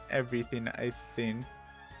everything, I think.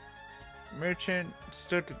 Merchant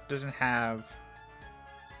still doesn't have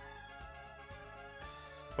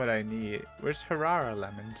what I need. Where's Harara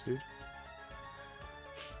lemons, dude?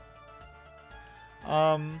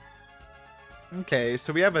 Okay,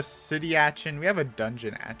 so we have a city action. We have a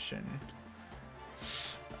dungeon action.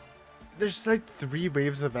 There's like 3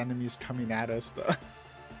 waves of enemies coming at us, though.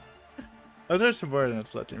 Those are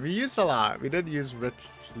subordinates looking. We used a lot. We did use Rich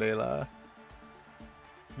Layla.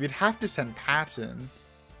 We'd have to send Patton.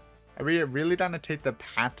 Are we really gonna take the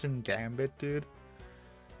Patton Gambit, dude?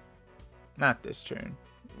 Not this turn.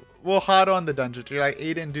 We'll hard on the dungeons. You're like,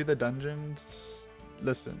 Aiden, do the dungeons.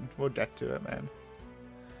 Listen, we'll get to it, man.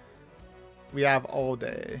 We have all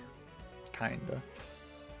day. Kinda.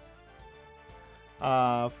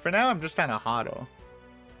 For now, I'm just trying to hodl.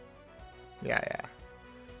 Yeah.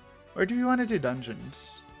 Or do you want to do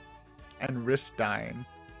dungeons? And risk dying?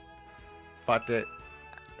 Fuck it.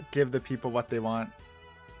 Give the people what they want.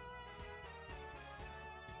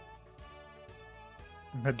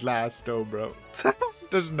 Mid-last, though, bro.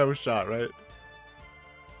 There's no shot, right?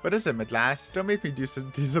 What is it, mid-last? Don't make me do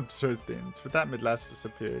these absurd things. But that mid-last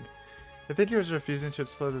disappeared. I think he was refusing to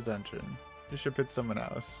explore the dungeon. You should pick someone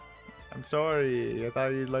else. I'm sorry. I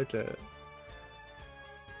thought you'd like it.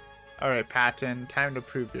 Alright, Patton. Time to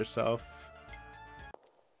prove yourself.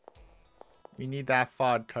 We need that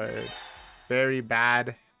FOD card. Very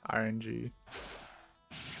bad RNG.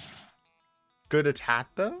 Good attack,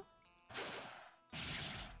 though?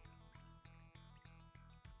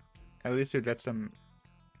 At least you get some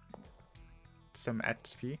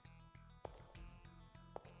XP.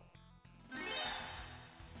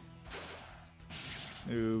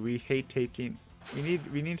 Ooh, we hate taking. We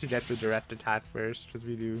need to get the direct attack first because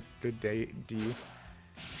we do good D.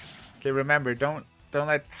 Okay, remember, don't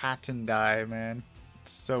let Patton die, man.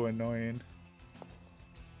 It's so annoying.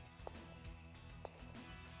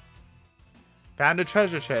 Found a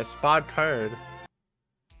treasure chest. FOD card.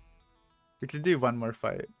 We can do one more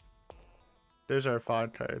fight. There's our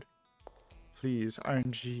FOD card. Please,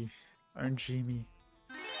 RNG. RNG me.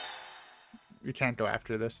 We can't go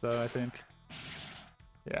after this, though, I think.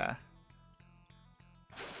 Yeah.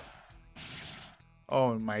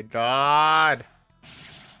 Oh my god.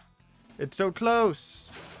 It's so close.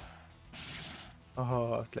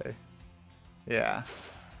 Oh, okay. Yeah.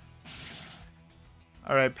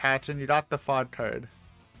 Alright, Patton, you got the FOD card.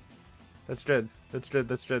 That's good. That's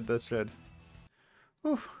good.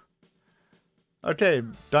 Whew. Okay,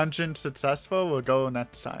 dungeon successful. We'll go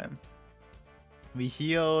next time. We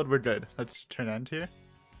healed. We're good. Let's turn end here.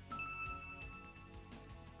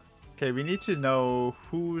 Okay, we need to know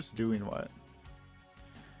who's doing what.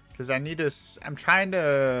 Because I need to... I'm trying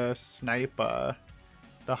to snipe the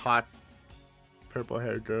hot purple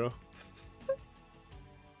haired girl.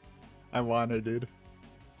 I want her, dude.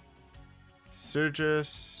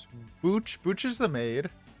 Surgus. Booch. Booch is the maid.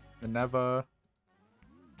 Minerva.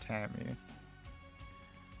 Tammy.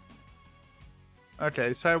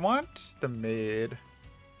 Okay, so I want the maid.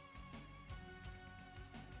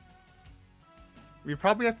 We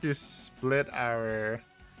probably have to split our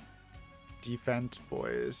defense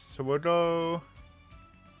boys. So we'll go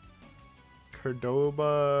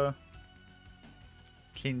Cordoba,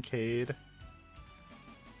 Kincaid,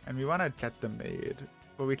 and we want to get the maid.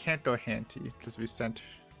 But we can't go Hanty because we sent...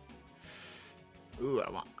 Ooh,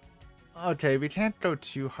 I want... Okay, we can't go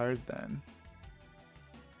too hard then.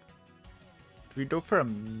 Do we go for a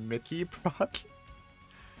Mickey prod?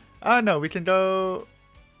 Oh no, we can go...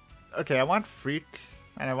 Okay, I want Freak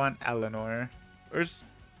and I want Eleanor. Where's...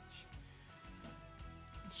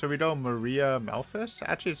 So we go Maria Melphis?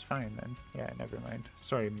 Actually, it's fine then. Yeah, never mind.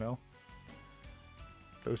 Sorry, Mil.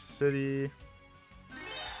 Go City.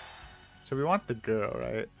 So we want the girl,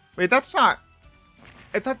 right? Wait, that's not...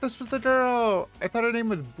 I thought this was the girl. I thought her name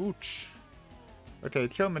was Booch. Okay,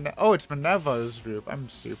 kill Minerva. Oh, it's Minerva's group. I'm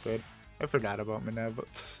stupid. I forgot about Minerva.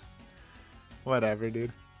 Whatever,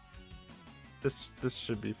 dude. This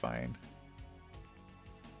should be fine.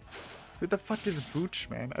 Who the fuck is Booch,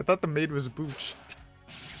 man? I thought the maid was Booch.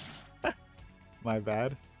 My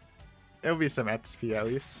bad. It'll be some XP at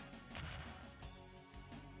least.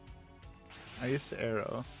 Ice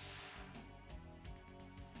arrow.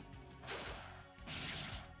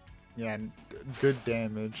 Yeah, good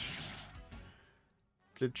damage.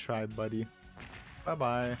 Good try, buddy.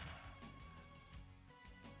 Bye-bye.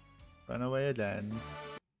 Run away again.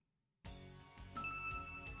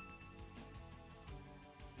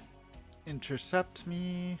 Intercept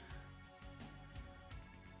me.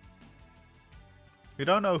 We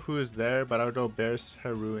don't know who is there, but I'll go Bear's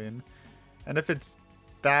Heroine. And if it's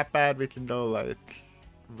that bad, we can go like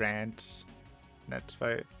Rance next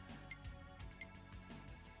fight.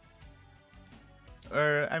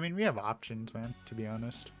 Or, I mean, we have options, man, to be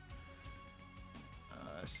honest.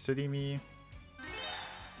 City me.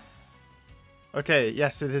 Okay,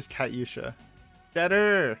 yes, it is Katyusha. Get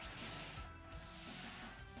her!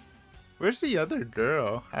 Where's the other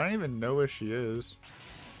girl? I don't even know where she is.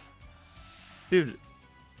 Dude,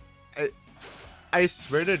 I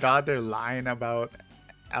swear to God, they're lying about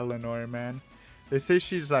Eleanor, man. They say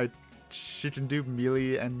she's like, she can do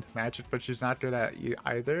melee and magic, but she's not good at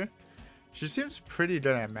either. She seems pretty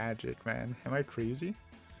good at magic, man. Am I crazy?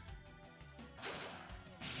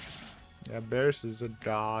 Yeah, Barris is a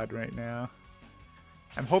god right now.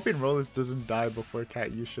 I'm hoping Rollins doesn't die before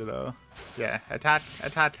Katyusha, though. Yeah, attack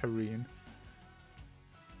Hareen.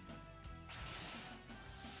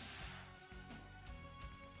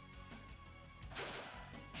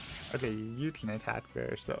 Okay, you can attack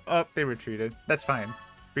Barris, so... Oh, they retreated. That's fine.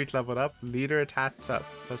 Breach leveled up. Leader attacks up.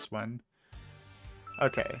 +1.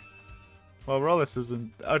 Okay. Well, Rollins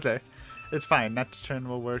isn't... Okay. It's fine. Next turn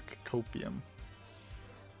will work Copium.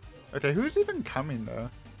 Okay, who's even coming, though?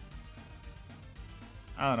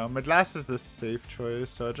 I don't know. Midlass is the safe choice,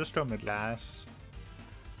 so I'll just go Midlass.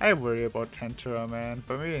 I worry about Kentaro, man,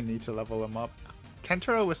 but maybe I need to level him up.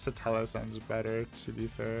 Kentaro with Satella sounds better, to be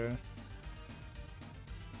fair.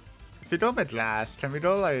 If we go Midlass, can we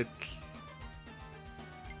go, like...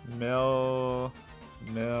 Mill...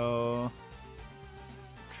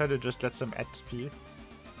 Try to just get some XP.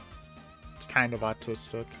 It's kind of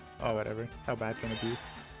autistic. Oh, whatever. How bad can it be?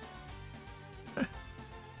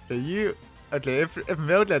 Okay, if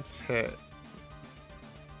Mill gets hit...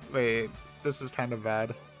 Wait, this is kind of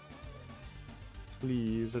bad.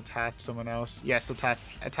 Please attack someone else. Yes, attack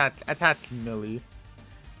Millie.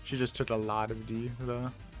 She just took a lot of D,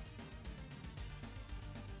 though.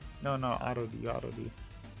 No, auto D. Auto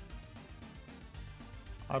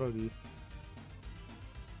D.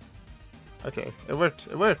 Okay, it worked.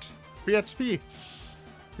 Free XP.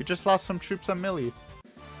 We just lost some troops on Millie.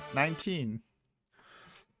 19.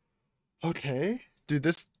 Okay. Dude,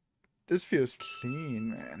 this feels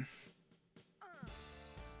clean, man.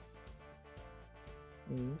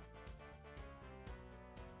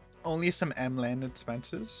 Only some M-land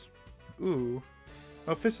expenses. Ooh.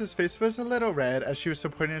 Mophis's face was a little red as she was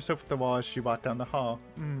supporting herself with the wall as she walked down the hall.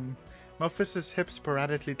 Mophis's hips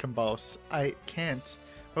sporadically convulsed. I can't.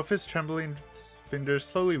 Mophis's trembling fingers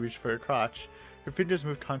slowly reached for her crotch. Her fingers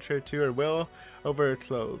moved contrary to her will over her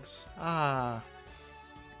clothes. Ah.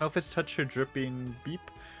 Mophis touched her dripping beep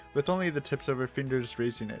with only the tips of her fingers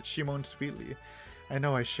raising it. She moaned sweetly. I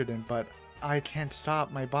know I shouldn't, but I can't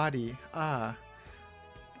stop my body. Huh?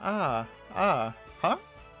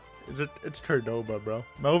 It's Cordoba, bro.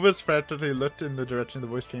 Mophis frantically looked in the direction the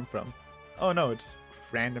voice came from. Oh no, it's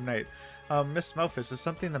Random Night. Miss Mophis, is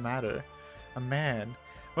something the matter? A man.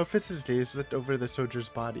 Mophis's gaze looked over the soldier's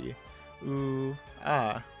body. Ooh,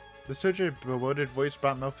 ah. The soldier's bewildered voice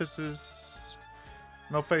brought Malphis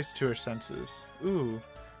to her senses. Ooh,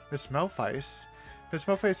 Miss Malphis. Miss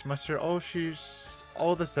Malphis mustered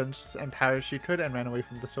all the sense and power she could and ran away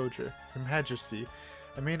from the soldier. Her Majesty,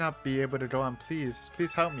 I may not be able to go on. Please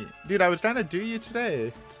help me. Dude, I was gonna do you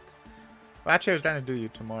today. Well, actually, I was gonna do you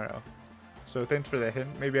tomorrow. So thanks for the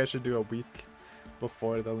hint. Maybe I should do a week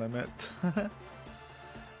before the limit.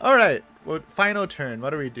 Alright, well, final turn.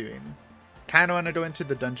 What are we doing? Kind of want to go into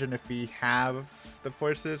the dungeon if we have the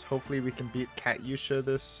forces. Hopefully we can beat Katyusha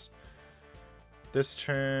this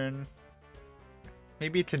turn.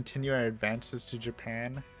 Maybe continue our advances to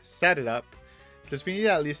Japan. Set it up. Because we need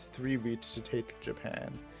at least 3 weeks to take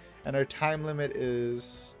Japan. And our time limit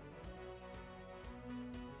is...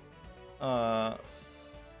 it's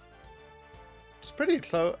pretty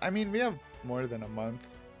close. I mean, we have more than a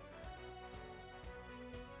month.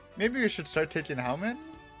 Maybe we should start taking Helmet?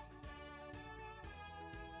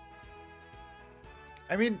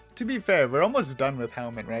 I mean, to be fair, we're almost done with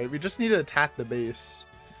Helmet, right? We just need to attack the base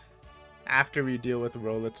after we deal with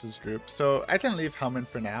Rolitz's group. So I can leave Helmet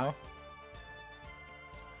for now.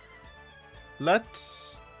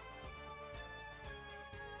 Let's...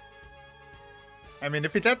 I mean,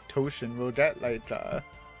 if we get Toshin, we'll get, like,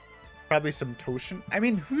 probably some Toshin. I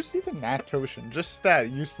mean, who's even that Toshin? Just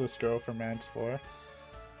that useless girl from Rance 4.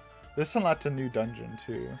 This unlocks a new dungeon,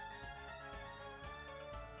 too.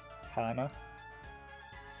 Hana.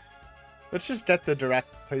 Let's just get the direct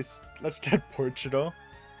place. Let's get Portugal.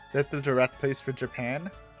 Get the direct place for Japan.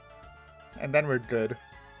 And then we're good.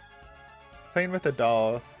 Playing with a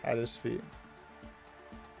doll at his feet.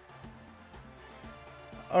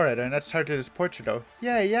 Alright, our next target is Portugal.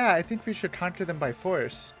 Yeah, I think we should conquer them by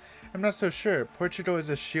force. I'm not so sure. Portugal is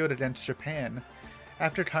a shield against Japan.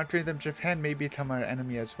 After conquering them, Japan may become our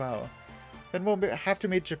enemy as well. Then we'll have to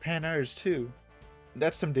make Japan ours too.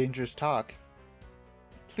 That's some dangerous talk.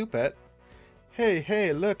 Plupet.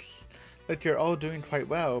 Hey, look. Like you're all doing quite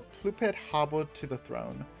well. Plupet hobbled to the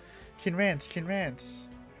throne. King Rance.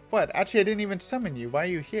 What? Actually, I didn't even summon you. Why are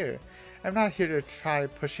you here? I'm not here to try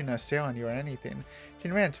pushing a sale on you or anything.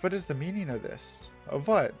 Teen Rance, what is the meaning of this? Of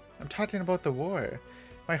what? I'm talking about the war.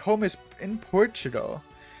 My home is in Portugal.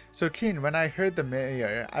 So Teen, when I heard the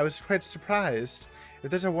mayor, I was quite surprised.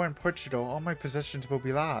 If there's a war in Portugal, all my possessions will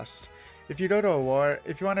be lost. If you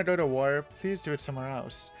want to go to war, please do it somewhere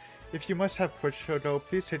else. If you must have Portugal,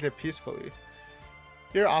 please take it peacefully.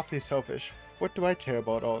 You're awfully selfish. What do I care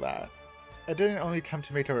about all that? I didn't only come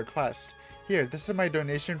to make a request. Here, this is my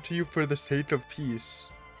donation to you for the sake of peace.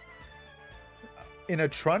 In a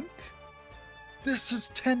trunk? This is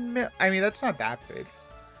 10 mil. I mean, that's not that big.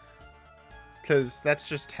 Because that's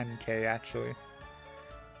just 10k, actually.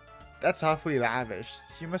 That's awfully lavish.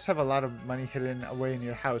 You must have a lot of money hidden away in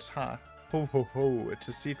your house, huh? Ho ho ho, it's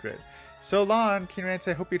a secret. So long, Teen Rance,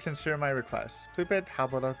 I hope you consider my request. Plupet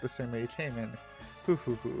hobbled out the same way he came in. Hoo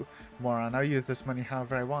hoo hoo. Moron, I'll use this money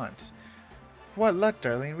however I want. What luck,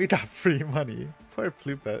 darling, we got free money. Poor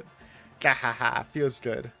Plupet. Gahaha, feels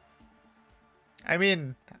good. I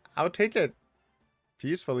mean, I'll take it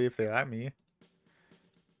peacefully if they let me.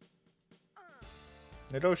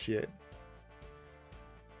 Negotiate.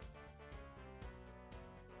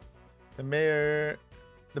 The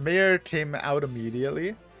mayor came out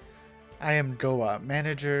immediately. I am Goa,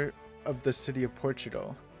 manager of the city of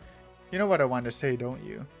Portugal. You know what I want to say, don't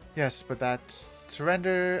you? Yes, but that's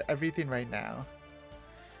surrender everything right now.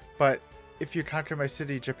 But if you conquer my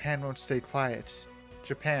city, Japan won't stay quiet.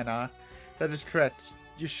 Japan, huh? That is correct.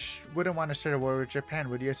 You wouldn't want to start a war with Japan,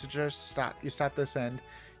 would you? So just stop. You stop this and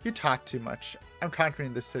you talk too much. I'm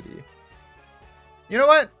conquering the city. You know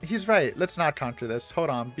what? He's right. Let's not conquer this. Hold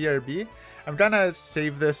on. BRB. I'm gonna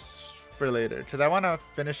save this for later because I want to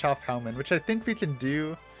finish off Helman, which I think we can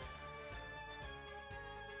do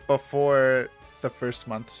before the first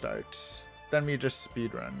month starts. Then we just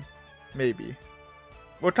speedrun. Maybe.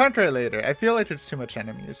 We'll conquer it later. I feel like it's too much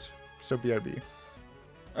enemies. So BRB.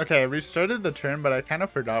 Okay, I restarted the turn, but I kind of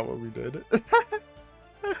forgot what we did.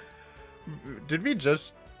 Did we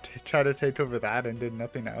just try to take over that and did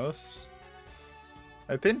nothing else?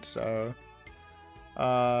 I think so.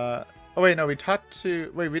 Oh wait, no, we talked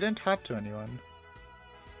to... Wait, we didn't talk to anyone.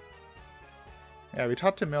 Yeah, we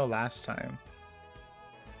talked to Mill last time.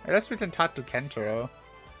 I guess we can talk to Kentaro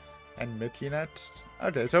and Mickey next.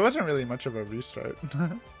 Okay, so it wasn't really much of a restart.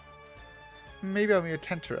 Maybe I'll meet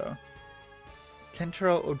Kentaro.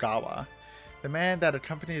 Kentaro Ogawa. The man that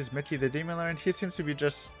accompanies Mickey the Demon Lord, he seems to be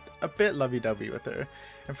just a bit lovey-dovey with her.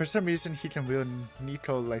 And for some reason, he can wield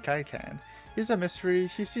Nico like I can. He's a mystery,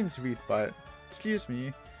 he seems weak, but... Excuse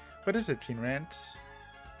me, what is it, Teen Rance?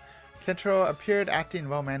 Kentaro appeared acting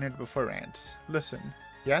well-mannered before Rance. Listen,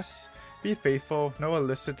 yes? Be faithful, no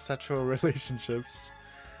illicit sexual relationships.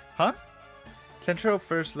 Huh? Kentaro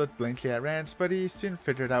first looked blankly at Rance, but he soon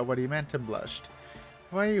figured out what he meant and blushed.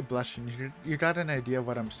 Why are you blushing? You got an idea of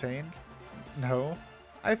what I'm saying? No?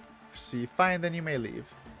 I see. Fine, then you may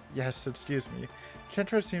leave. Yes, excuse me.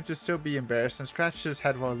 Kentaro seemed to still be embarrassed and scratched his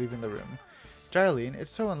head while leaving the room. Darling,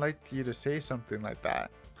 it's so unlike you to say something like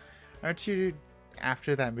that. Aren't you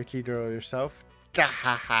after that Mickey girl yourself?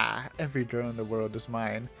 Gahaha! Every girl in the world is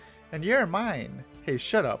mine. And you're mine! Hey,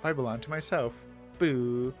 shut up, I belong to myself.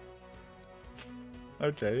 Boo!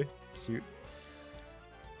 Okay, cute.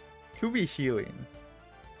 Who we healing?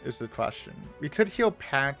 Is the question. We could heal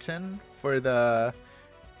Patton for the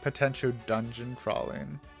potential dungeon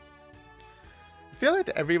crawling. I feel like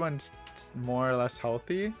everyone's more or less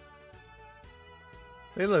healthy.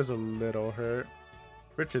 Layla's a little hurt.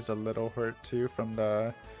 Rich is a little hurt too from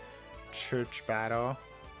the church battle.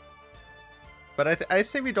 But I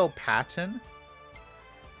say we go Patton.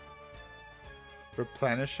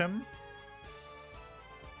 Replenish him.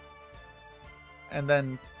 And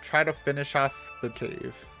then try to finish off the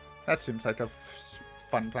cave. That seems like a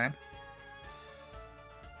fun plan.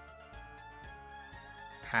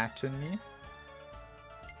 Patton me.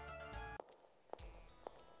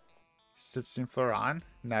 16th floor on.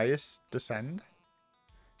 Nice. Descend.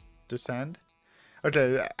 Descend.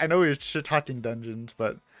 Okay, I know we're shit-talking dungeons,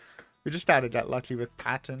 but we just gotta get lucky with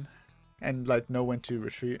Patton. And, like, know when to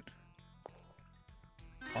retreat.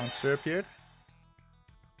 Monster appeared.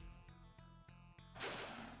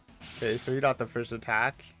 Okay, so he got the first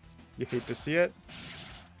attack. You hate to see it.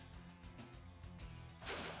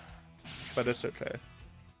 But it's okay.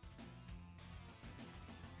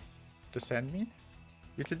 Descend me?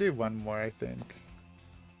 We could do one more, I think.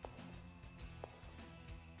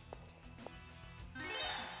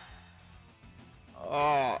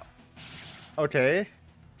 Oh. Okay.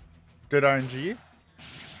 Good RNG.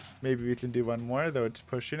 Maybe we can do one more, though it's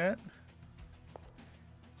pushing it.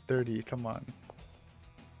 30, come on.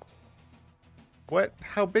 What?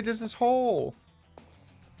 How big is this hole?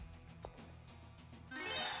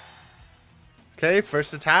 Okay,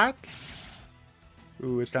 first attack.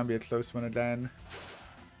 Ooh, it's gonna be a close one again.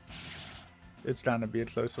 It's gonna be a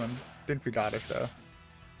close one. Think we got it though.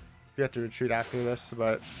 We have to retreat after this,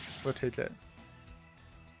 but we'll take it.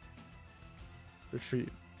 Retreat.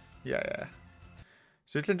 Yeah, yeah.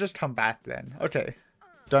 So you can just come back then. Okay.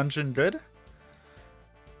 Dungeon good.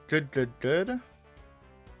 Good, good, good.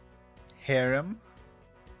 Harem.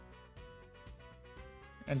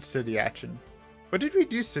 And city action. What did we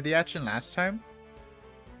do city action last time?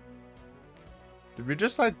 Did we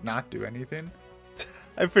just like not do anything?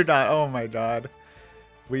 I forgot. Oh my god.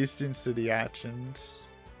 Wasting city actions.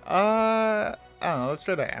 I don't know. Let's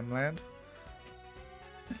go to M-Land.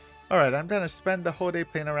 Alright, I'm gonna spend the whole day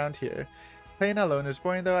playing around here. Playing alone is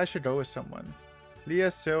boring though. I should go with someone.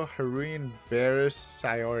 Leah, Sil, Haruin, Barris,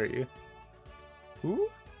 Sayori. Who?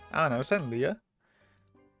 I don't know. Send Leah.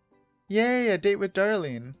 Yay, a date with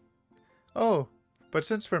Darlene. Oh, but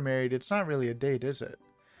since we're married, it's not really a date, is it?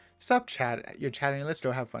 Stop you're chatting. Let's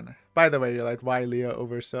go have fun. By the way, you're like, why Leah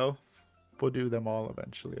over Sil? We'll do them all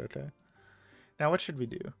eventually, okay? Now, what should we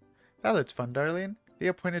do? That looks fun, Darlene.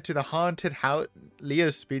 Leah pointed to the haunted house.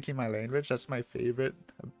 Leah's speaking my language. That's my favorite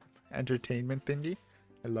entertainment thingy.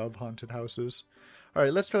 I love haunted houses.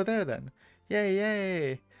 Alright, let's go there then. Yay,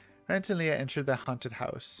 yay! Rance and Leah entered the haunted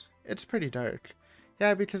house. It's pretty dark.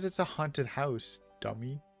 Yeah, because it's a haunted house,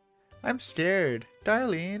 dummy. I'm scared.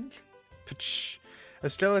 Darlene. Pach. A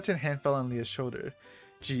skeleton hand fell on Leah's shoulder.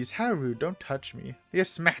 Geez, how rude. Don't touch me. Leah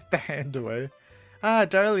smacked the hand away. Ah,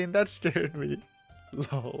 Darlene, that scared me.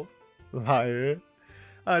 Lol. Liar.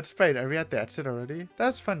 It's right. Are we at the exit already?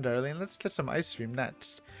 That's fun, Darlene. Let's get some ice cream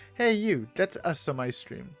next. Hey, you. Get us some ice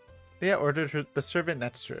cream. Leah ordered the servant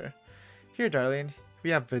next to her. Here, Darlene. We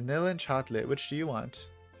have vanilla and chocolate. Which do you want?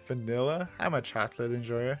 Vanilla? I'm a chocolate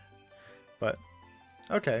enjoyer. But,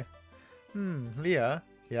 okay. Leah.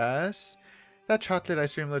 Yes? That chocolate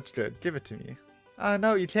ice cream looks good. Give it to me.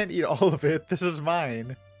 No, you can't eat all of it. This is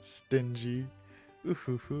mine. Stingy.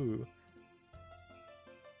 Ooh-hoo-hoo.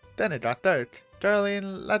 Then it got dark.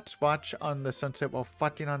 Darlene, let's watch on the sunset while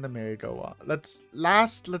fucking on the merry-go-round. Let's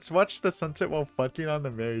watch the sunset while fucking on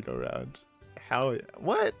the merry-go-round. Hell yeah.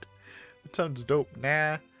 What? That sounds dope.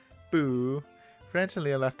 Nah. Boo. Rance and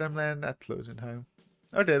Leah left M-Land at closing time.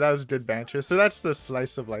 Okay, that was good banter. So that's the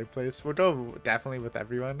slice of life place. We'll go definitely with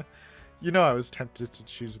everyone. You know I was tempted to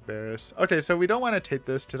choose Barris. Okay, so we don't want to take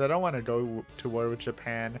this because I don't want to go to war with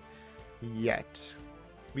Japan yet.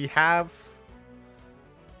 We have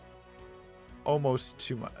almost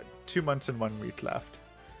 2 months and 1 week left.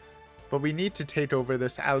 But we need to take over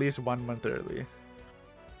this at least 1 month early.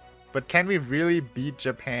 But can we really beat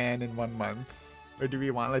Japan in 1 month? Or do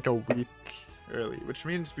we want like a week early? Which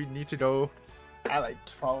means we need to go at like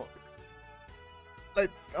 12.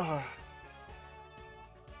 Like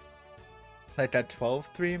at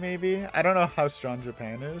 12-3 maybe? I don't know how strong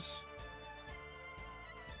Japan is.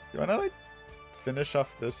 You wanna like finish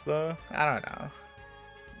off this though? I don't know.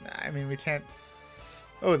 I mean, we can't...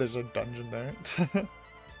 Oh, there's a dungeon there.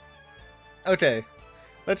 Okay.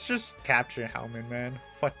 Let's just capture Hellman, man.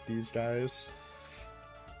 Fuck these guys.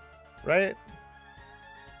 Right?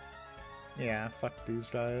 Yeah, fuck these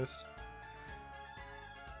guys.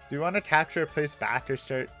 Do you want to capture a place back or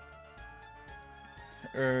start...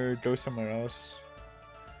 Or go somewhere else?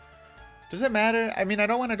 Does it matter? I mean, I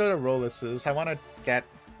don't want to go to Rollitz's. I want to get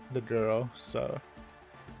the girl, so...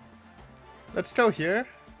 Let's go here.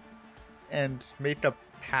 And make a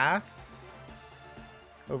path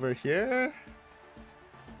over here.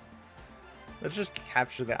 Let's just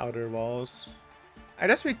capture the outer walls. I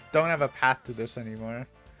guess we don't have a path to this anymore.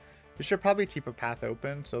 We should probably keep a path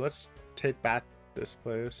open, so let's take back this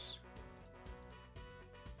place.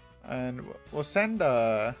 And we'll send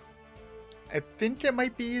I think it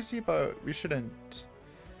might be easy, but we shouldn't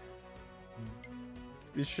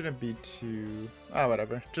be too... Oh,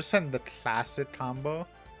 whatever. Just send the classic combo.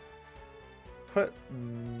 Put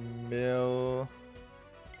Mill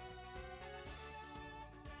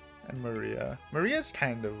and Maria. Maria's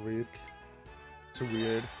kind of weak. It's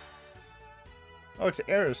weird. Oh, it's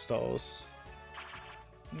Aristal's.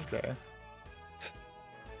 Okay.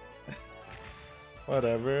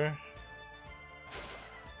 Whatever.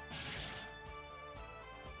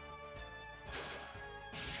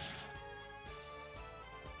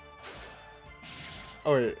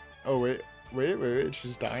 Oh wait. Oh wait. Wait.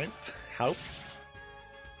 She's dying. Help.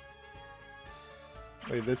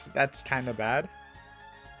 Wait, that's kind of bad.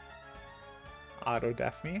 Auto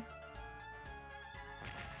def me.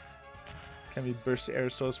 Can we burst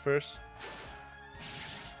Aristos first?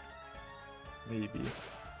 Maybe.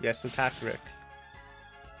 Yes, attack Rick.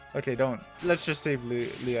 Okay, don't. Let's just save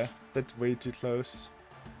Leah. That's way too close.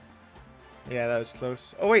 Yeah, that was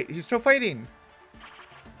close. Oh wait, he's still fighting!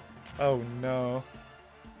 Oh no.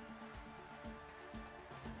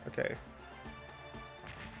 Okay.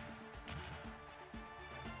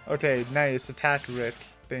 Okay, nice. Attack Rick.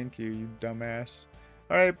 Thank you, you dumbass.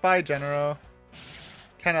 Alright, bye, General.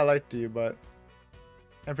 Kinda liked you, but...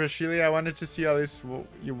 Empress Sheila, I wanted to see at least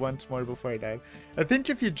you once more before I died. I think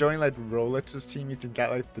if you join, like, Rolex's team, you can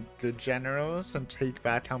get, like, the good generals and take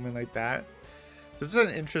back helmet like that. So it's an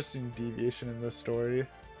interesting deviation in the story.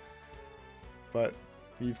 But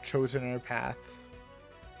we've chosen our path.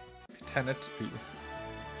 10 XP.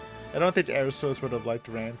 I don't think Aristos would have liked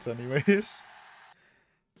Rance anyways.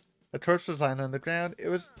 A corpse was lying on the ground. It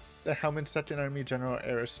was the Helmet Second Army General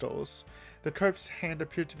Aristos. The corpse's hand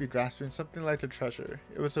appeared to be grasping something like a treasure.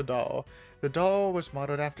 It was a doll. The doll was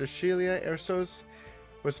modeled after Sheila. Aristos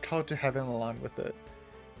was called to heaven along with it.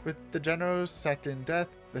 With the general's second death,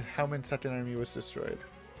 the Helmet Second Army was destroyed.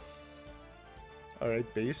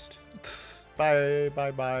 Alright, based. Bye,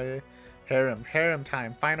 bye, bye. Harem. Harem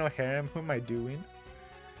time. Final harem. Who am I doing?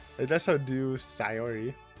 I guess I'll do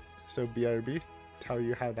Sayori. So BRB. Tell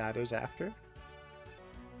you how that is after.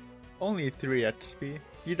 Only 3 XP.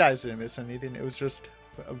 You guys didn't miss anything. It was just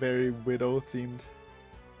a very widow themed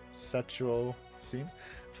sexual scene.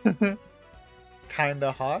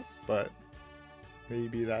 Kinda hot, but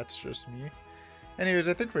maybe that's just me. Anyways,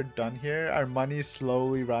 I think we're done here. Our money's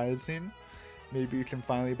slowly rising. Maybe we can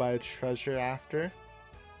finally buy a treasure after.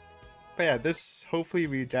 But yeah, this, hopefully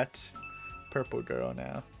we get Purple Girl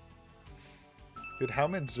now. Dude,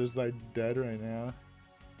 Helmet's just like dead right now.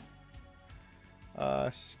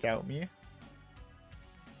 Scout me.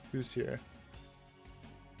 Who's here?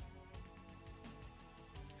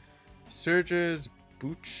 Surges,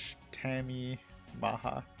 Booch, Tammy,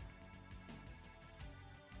 Maha.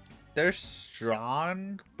 They're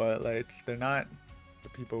strong, but like they're not the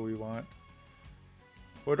people we want.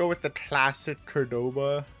 We'll go with the classic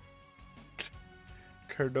Cordoba.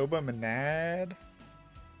 Cordoba Manad.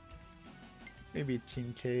 Maybe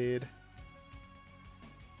Kincaid.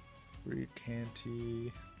 Reed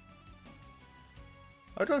Canty.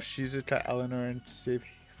 I'll go Shizuka Eleanor and save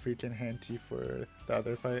freaking Hanty for the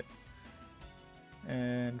other fight.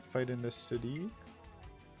 And fight in the city.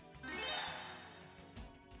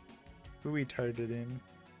 Who we targeting?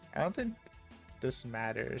 I don't think this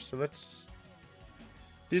matters. So let's...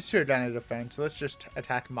 These two are down to defense. So let's just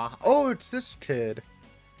attack Maha. Oh, it's this kid.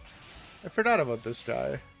 I forgot about this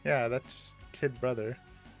guy. Yeah, that's kid brother.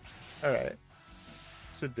 Alright.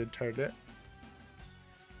 It's a good target.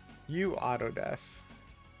 You auto def.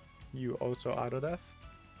 You also auto def.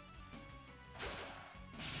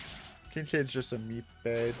 Kincaid's just a meat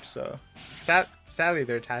bag, so sadly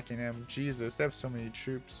they're attacking him. Jesus, they have so many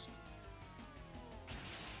troops.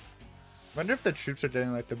 Wonder if the troops are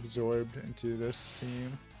getting like absorbed into this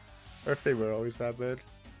team, or if they were always that bad.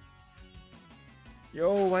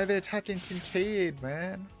 Yo, why are they attacking Kincaid,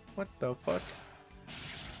 man? What the fuck?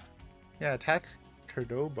 Yeah, attack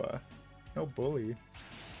Cordoba. No bully.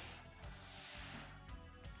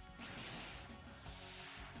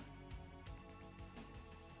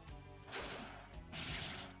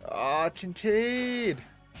 Ah, Kincaid!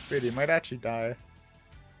 Wait, he might actually die.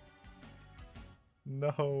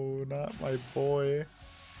 No, not my boy.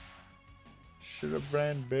 Should have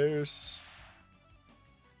ran Bears.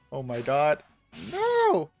 Oh my god.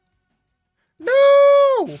 No!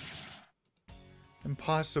 No!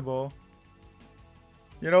 Impossible.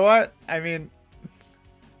 You know what? I mean,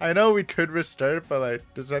 I know we could restart, but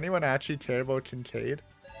like, does anyone actually care about Kincaid?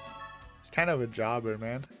 It's kind of a jobber,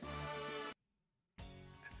 man.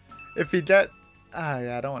 If he get...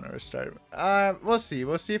 yeah, I don't want to restart. We'll see.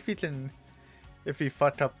 We'll see if he can... If he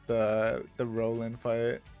fucked up the Roland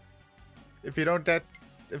fight. If you don't get...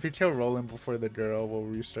 If you kill Roland before the girl, we'll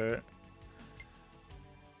restart.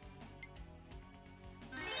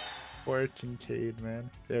 Poor Kincaid, man.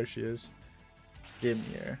 There she is. Give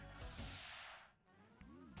me her.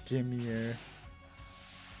 Give me her.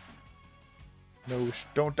 No,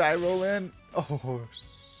 don't die, Roland. Oh,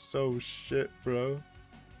 so shit, bro.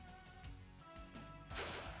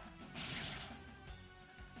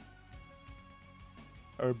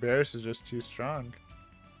 Our Barris is just too strong.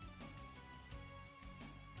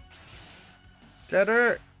 Get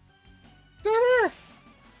her! Get her!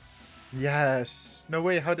 Yes! No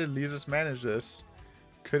way, how did Lisa's manage this?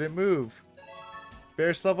 Couldn't move.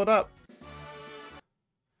 Barris leveled up.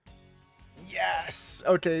 Yes!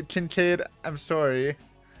 Okay, Kincaid, I'm sorry.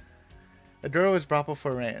 A girl was brought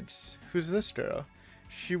before Rance. Who's this girl?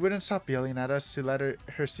 She wouldn't stop yelling at us to let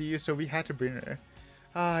her see you, so we had to bring her.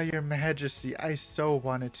 Ah, your majesty, I so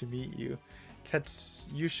wanted to meet you.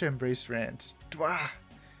 Katyusha embraced Rance. Dwah!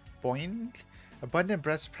 Boing! Abundant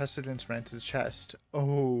breath pressed against Rance's chest.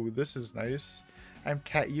 Oh, this is nice. I'm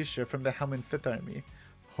Katyusha from the Helman 5th Army.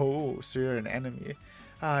 Oh, so you're an enemy.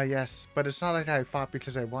 Ah, yes, but it's not like I fought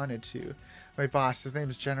because I wanted to. My boss, his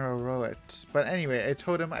name's General Rollet. But anyway, I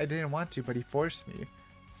told him I didn't want to, but he forced me.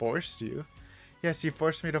 Forced you? Yes, he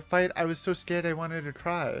forced me to fight. I was so scared I wanted to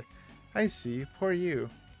cry. I see. Poor you.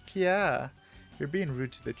 Kia. You're being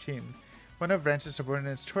rude to the king. One of Rance's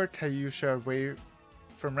subordinates tore Katyusha away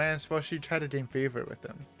from Rance while she tried to gain favor with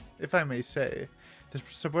him. If I may say, the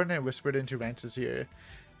subordinate whispered into Rance's ear,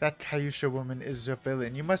 that Katyusha woman is a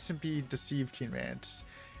villain. You mustn't be deceived, King Rance.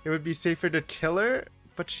 It would be safer to kill her,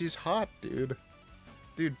 but she's hot, dude.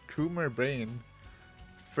 Dude, Coomer brain.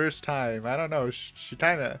 First time. I don't know.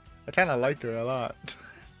 I kinda liked her a lot.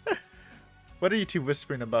 What are you two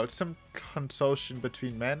whispering about? Some consultation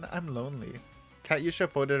between men? I'm lonely. Katyusha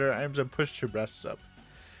folded her arms and pushed her breasts up.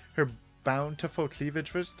 Her bountiful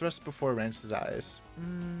cleavage was thrust before Rance's eyes.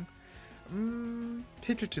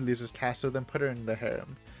 Take her to Lisa's castle, then put her in the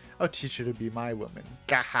harem. I'll teach her to be my woman.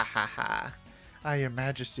 Gahahaha. Ah, your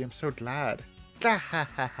majesty, I'm so glad.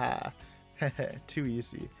 Gahahaha. Heh, too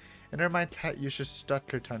easy. In her mind, Katyusha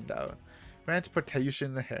stuck her tongue out. Rance put Katyusha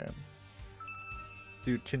in the harem.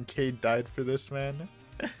 Dude, Kincaid died for this, man.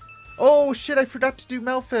 Oh shit, I forgot to do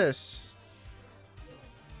Melphis.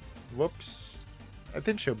 Whoops. I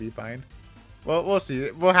think she'll be fine. Well, we'll see.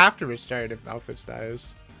 We'll have to restart if Melphis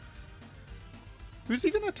dies. Who's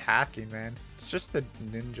even attacking, man? It's just the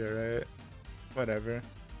ninja, right? Whatever.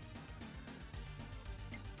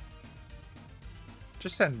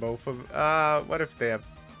 Just send both of... what if they have...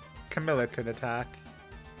 Camilla could attack.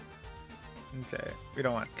 Okay, we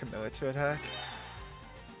don't want Camilla to attack.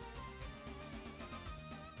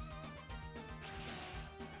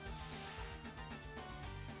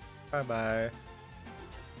 Bye-bye.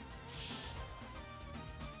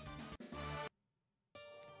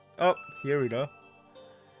 Oh, here we go.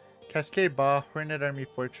 Cascade Ball, Hornet Army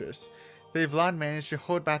Fortress. They've long managed to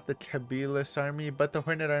hold back the Kabylis army, but the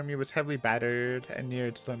Hornet army was heavily battered and near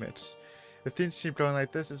its limits. If things keep going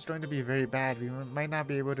like this, it's going to be very bad. We might not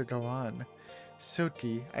be able to go on.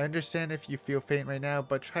 Silky, I understand if you feel faint right now,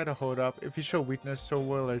 but try to hold up. If you show weakness, so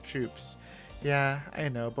will our troops. Yeah, I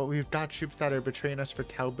know, but we've got troops that are betraying us for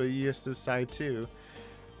Kabylis' side too.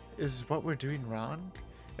 Is what we're doing wrong?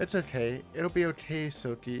 It's okay. It'll be okay,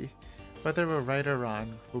 Silky. Whether we're right or wrong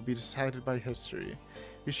will be decided by history.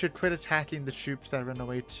 We should quit attacking the troops that run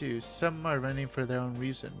away too. Some are running for their own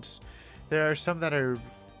reasons. There are some that are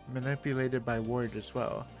manipulated by Ward as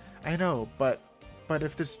well. I know, but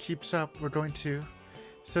if this keeps up, we're going to...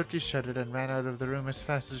 Silky shuddered and ran out of the room as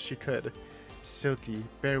fast as she could. Silky,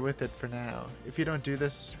 bear with it for now. If you don't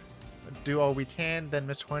do all we can, then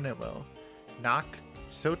Miss Hornet will. Knock?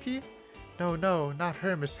 Silky? No, not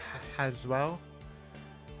her, Miss Haswell.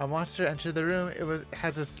 A monster entered the room. It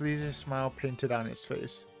has a sleazy smile painted on its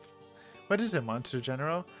face. What is it, Monster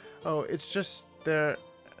General? Oh, it's just that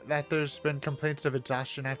there's been complaints of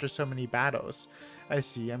exhaustion after so many battles. I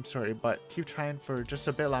see, I'm sorry, but keep trying for just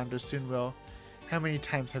a bit longer, soon will. How many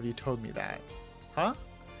times have you told me that? Huh?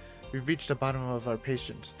 We've reached the bottom of our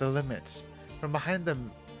patience, the limits. From behind the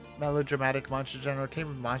melodramatic Monster General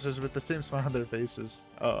came monsters with the same smile on their faces.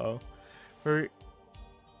 Uh-oh.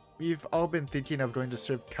 We've all been thinking of going to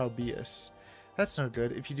serve Kabylis. That's no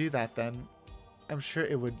good. If you do that, then I'm sure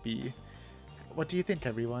it would be. What do you think,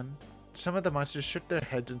 everyone? Some of the monsters shook their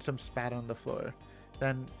heads and some spat on the floor.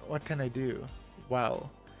 Then, what can I do?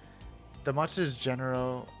 Well, the monster's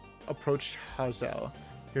general approached Hazel.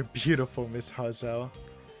 You're beautiful, Miss Hazel.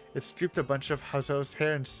 It scooped a bunch of Hazel's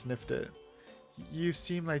hair and sniffed it. You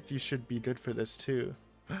seem like you should be good for this, too.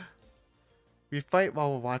 We fight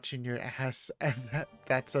while we're watching your ass, and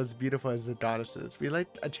that's as beautiful as the goddesses. We like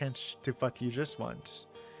a chance to fuck you just once.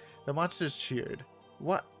 The monsters cheered.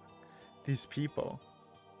 What? These people.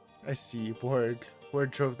 I see. Ward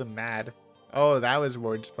drove them mad. Oh, that was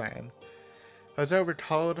Ward's plan. Hazel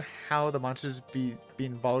recalled how the monsters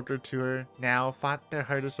being vulgar to her now fought their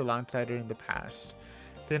hardest alongside her in the past.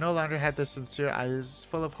 They no longer had the sincere eyes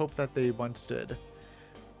full of hope that they once did.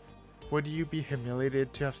 Would you be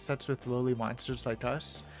humiliated to have sex with lowly monsters like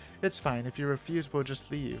us? It's fine. If you refuse, we'll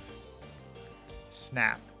just leave.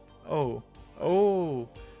 Snap. Oh.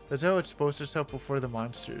 Hazel exposed herself before the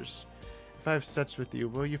monsters. If I have sex with you,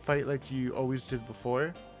 will you fight like you always did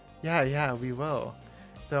before? Yeah, we will.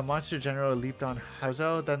 The monster general leaped on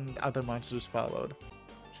Hazel, then other monsters followed.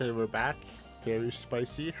 Okay, we're back. Very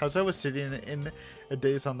spicy. Hazel was sitting in a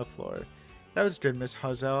daze on the floor. That was good, Miss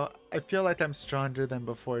Hazel. I feel like I'm stronger than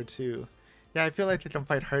before, too. Yeah, I feel like I can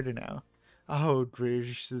fight harder now. Oh,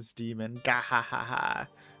 gracious demon. Gahahaha.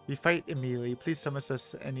 We fight immediately. Please summon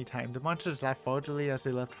us anytime. The monsters laughed vulgarly as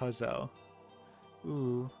they left Hazel.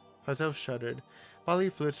 Ooh. Hazel shuddered. Bodily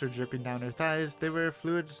fluids were dripping down her thighs. They were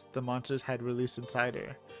fluids the monsters had released inside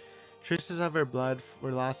her. Traces of her blood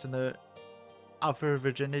were lost in the... of her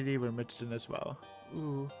virginity were mixed in as well.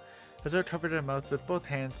 Ooh. Hazel covered her mouth with both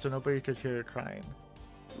hands so nobody could hear her crying.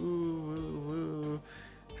 Ooh, ooh, ooh.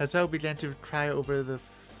 Hazel began to cry over the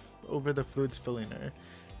fluids filling her.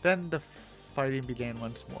 Then the fighting began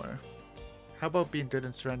once more. How about being good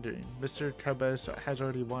and surrendering? Mr. Cabez has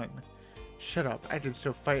already won. Shut up, I can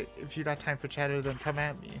still fight. If you got time for chatter, then come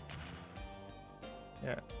at me.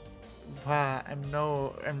 Yeah. Wow,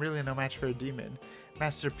 I'm really no match for a demon.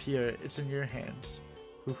 Master Pierre, it's in your hands.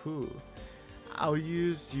 Hoo-hoo. I'll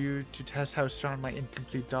use you to test how strong my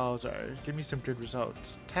incomplete dolls are. Give me some good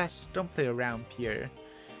results. Test, don't play around, Pierre.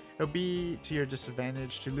 It'll be to your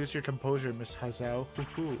disadvantage to lose your composure, Miss Hazel.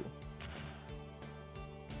 Hoo-hoo.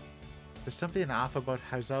 There's something off about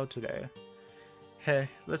Hazel today. Hey,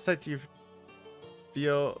 looks like you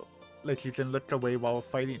feel like you can look away while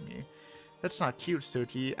fighting me. That's not cute,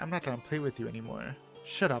 Suki. I'm not gonna play with you anymore.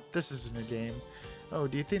 Shut up, this isn't a game. Oh,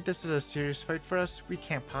 do you think this is a serious fight for us? We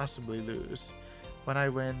can't possibly lose. When I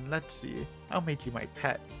win, let's see. I'll make you my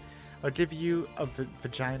pet. I'll give you a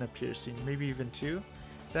vagina piercing, maybe even 2.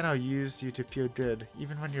 Then I'll use you to feel good,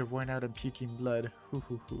 even when you're worn out and puking blood. Hoo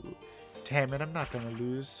hoo hoo. Damn it, I'm not gonna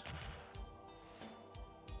lose.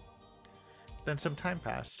 Then some time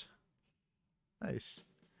passed. Nice.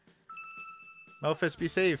 Melphis, be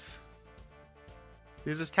safe.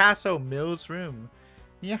 There's this castle, Mill's room.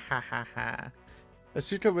 Yeah, ha ha ha.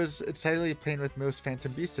 Asuka was excitedly playing with Mill's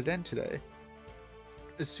Phantom Beast again today.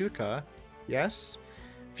 Asuka? Yes?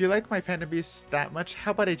 If you like my Phantom Beasts that much,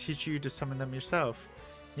 how about I teach you to summon them yourself?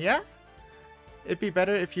 Yeah? It'd be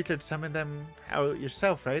better if you could summon them out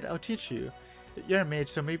yourself, right? I'll teach you. You're a mage,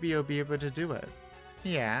 so maybe you'll be able to do it.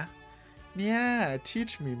 Yeah. Yeah,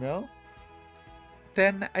 teach me, Mill.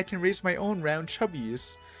 Then I can raise my own round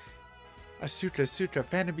chubbies. Asuka,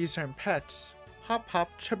 Phantom Beasts aren't pets. Hop, hop,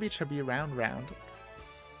 chubby, chubby, round, round.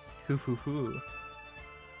 Hoo, hoo, hoo.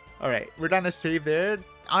 Alright, we're gonna save there.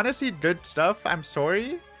 Honestly, good stuff. I'm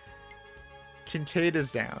sorry. Kincaid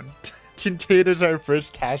is down. Kincaid is our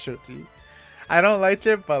first casualty. I don't like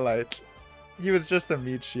it, but like, he was just a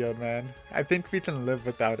meat shield, man. I think we can live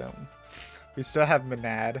without him. We still have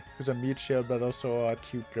Manad, who's a meat shield, but also a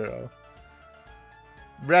cute girl.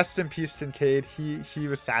 Rest in peace, Kincaid. He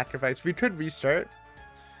was sacrificed. We could restart.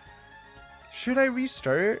 Should I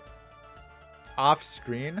restart off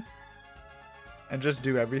screen and just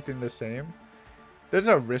do everything the same? There's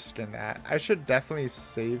a risk in that. I should definitely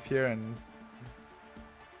save here and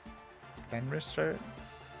then restart.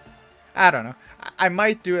 I don't know. I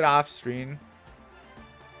might do it off screen,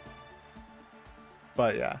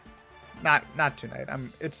 but yeah, not tonight.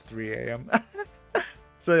 It's 3 a.m.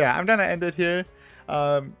 So yeah, I'm gonna end it here.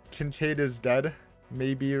 Kincaid is dead.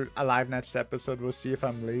 Maybe alive next episode. We'll see if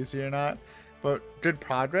I'm lazy or not. But good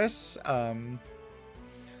progress.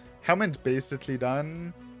 Helmet's basically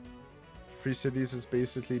done. Free Cities is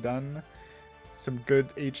basically done. Some good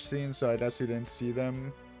H scenes, so I guess you didn't see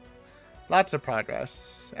them. Lots of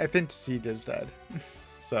progress. I think Siege is dead.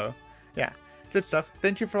 So, yeah. Good stuff.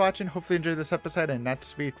 Thank you for watching. Hopefully you enjoyed this episode, and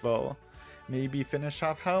next week we'll maybe finish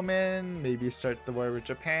off Helmet, maybe start the war with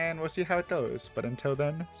Japan. We'll see how it goes. But until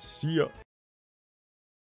then, see ya.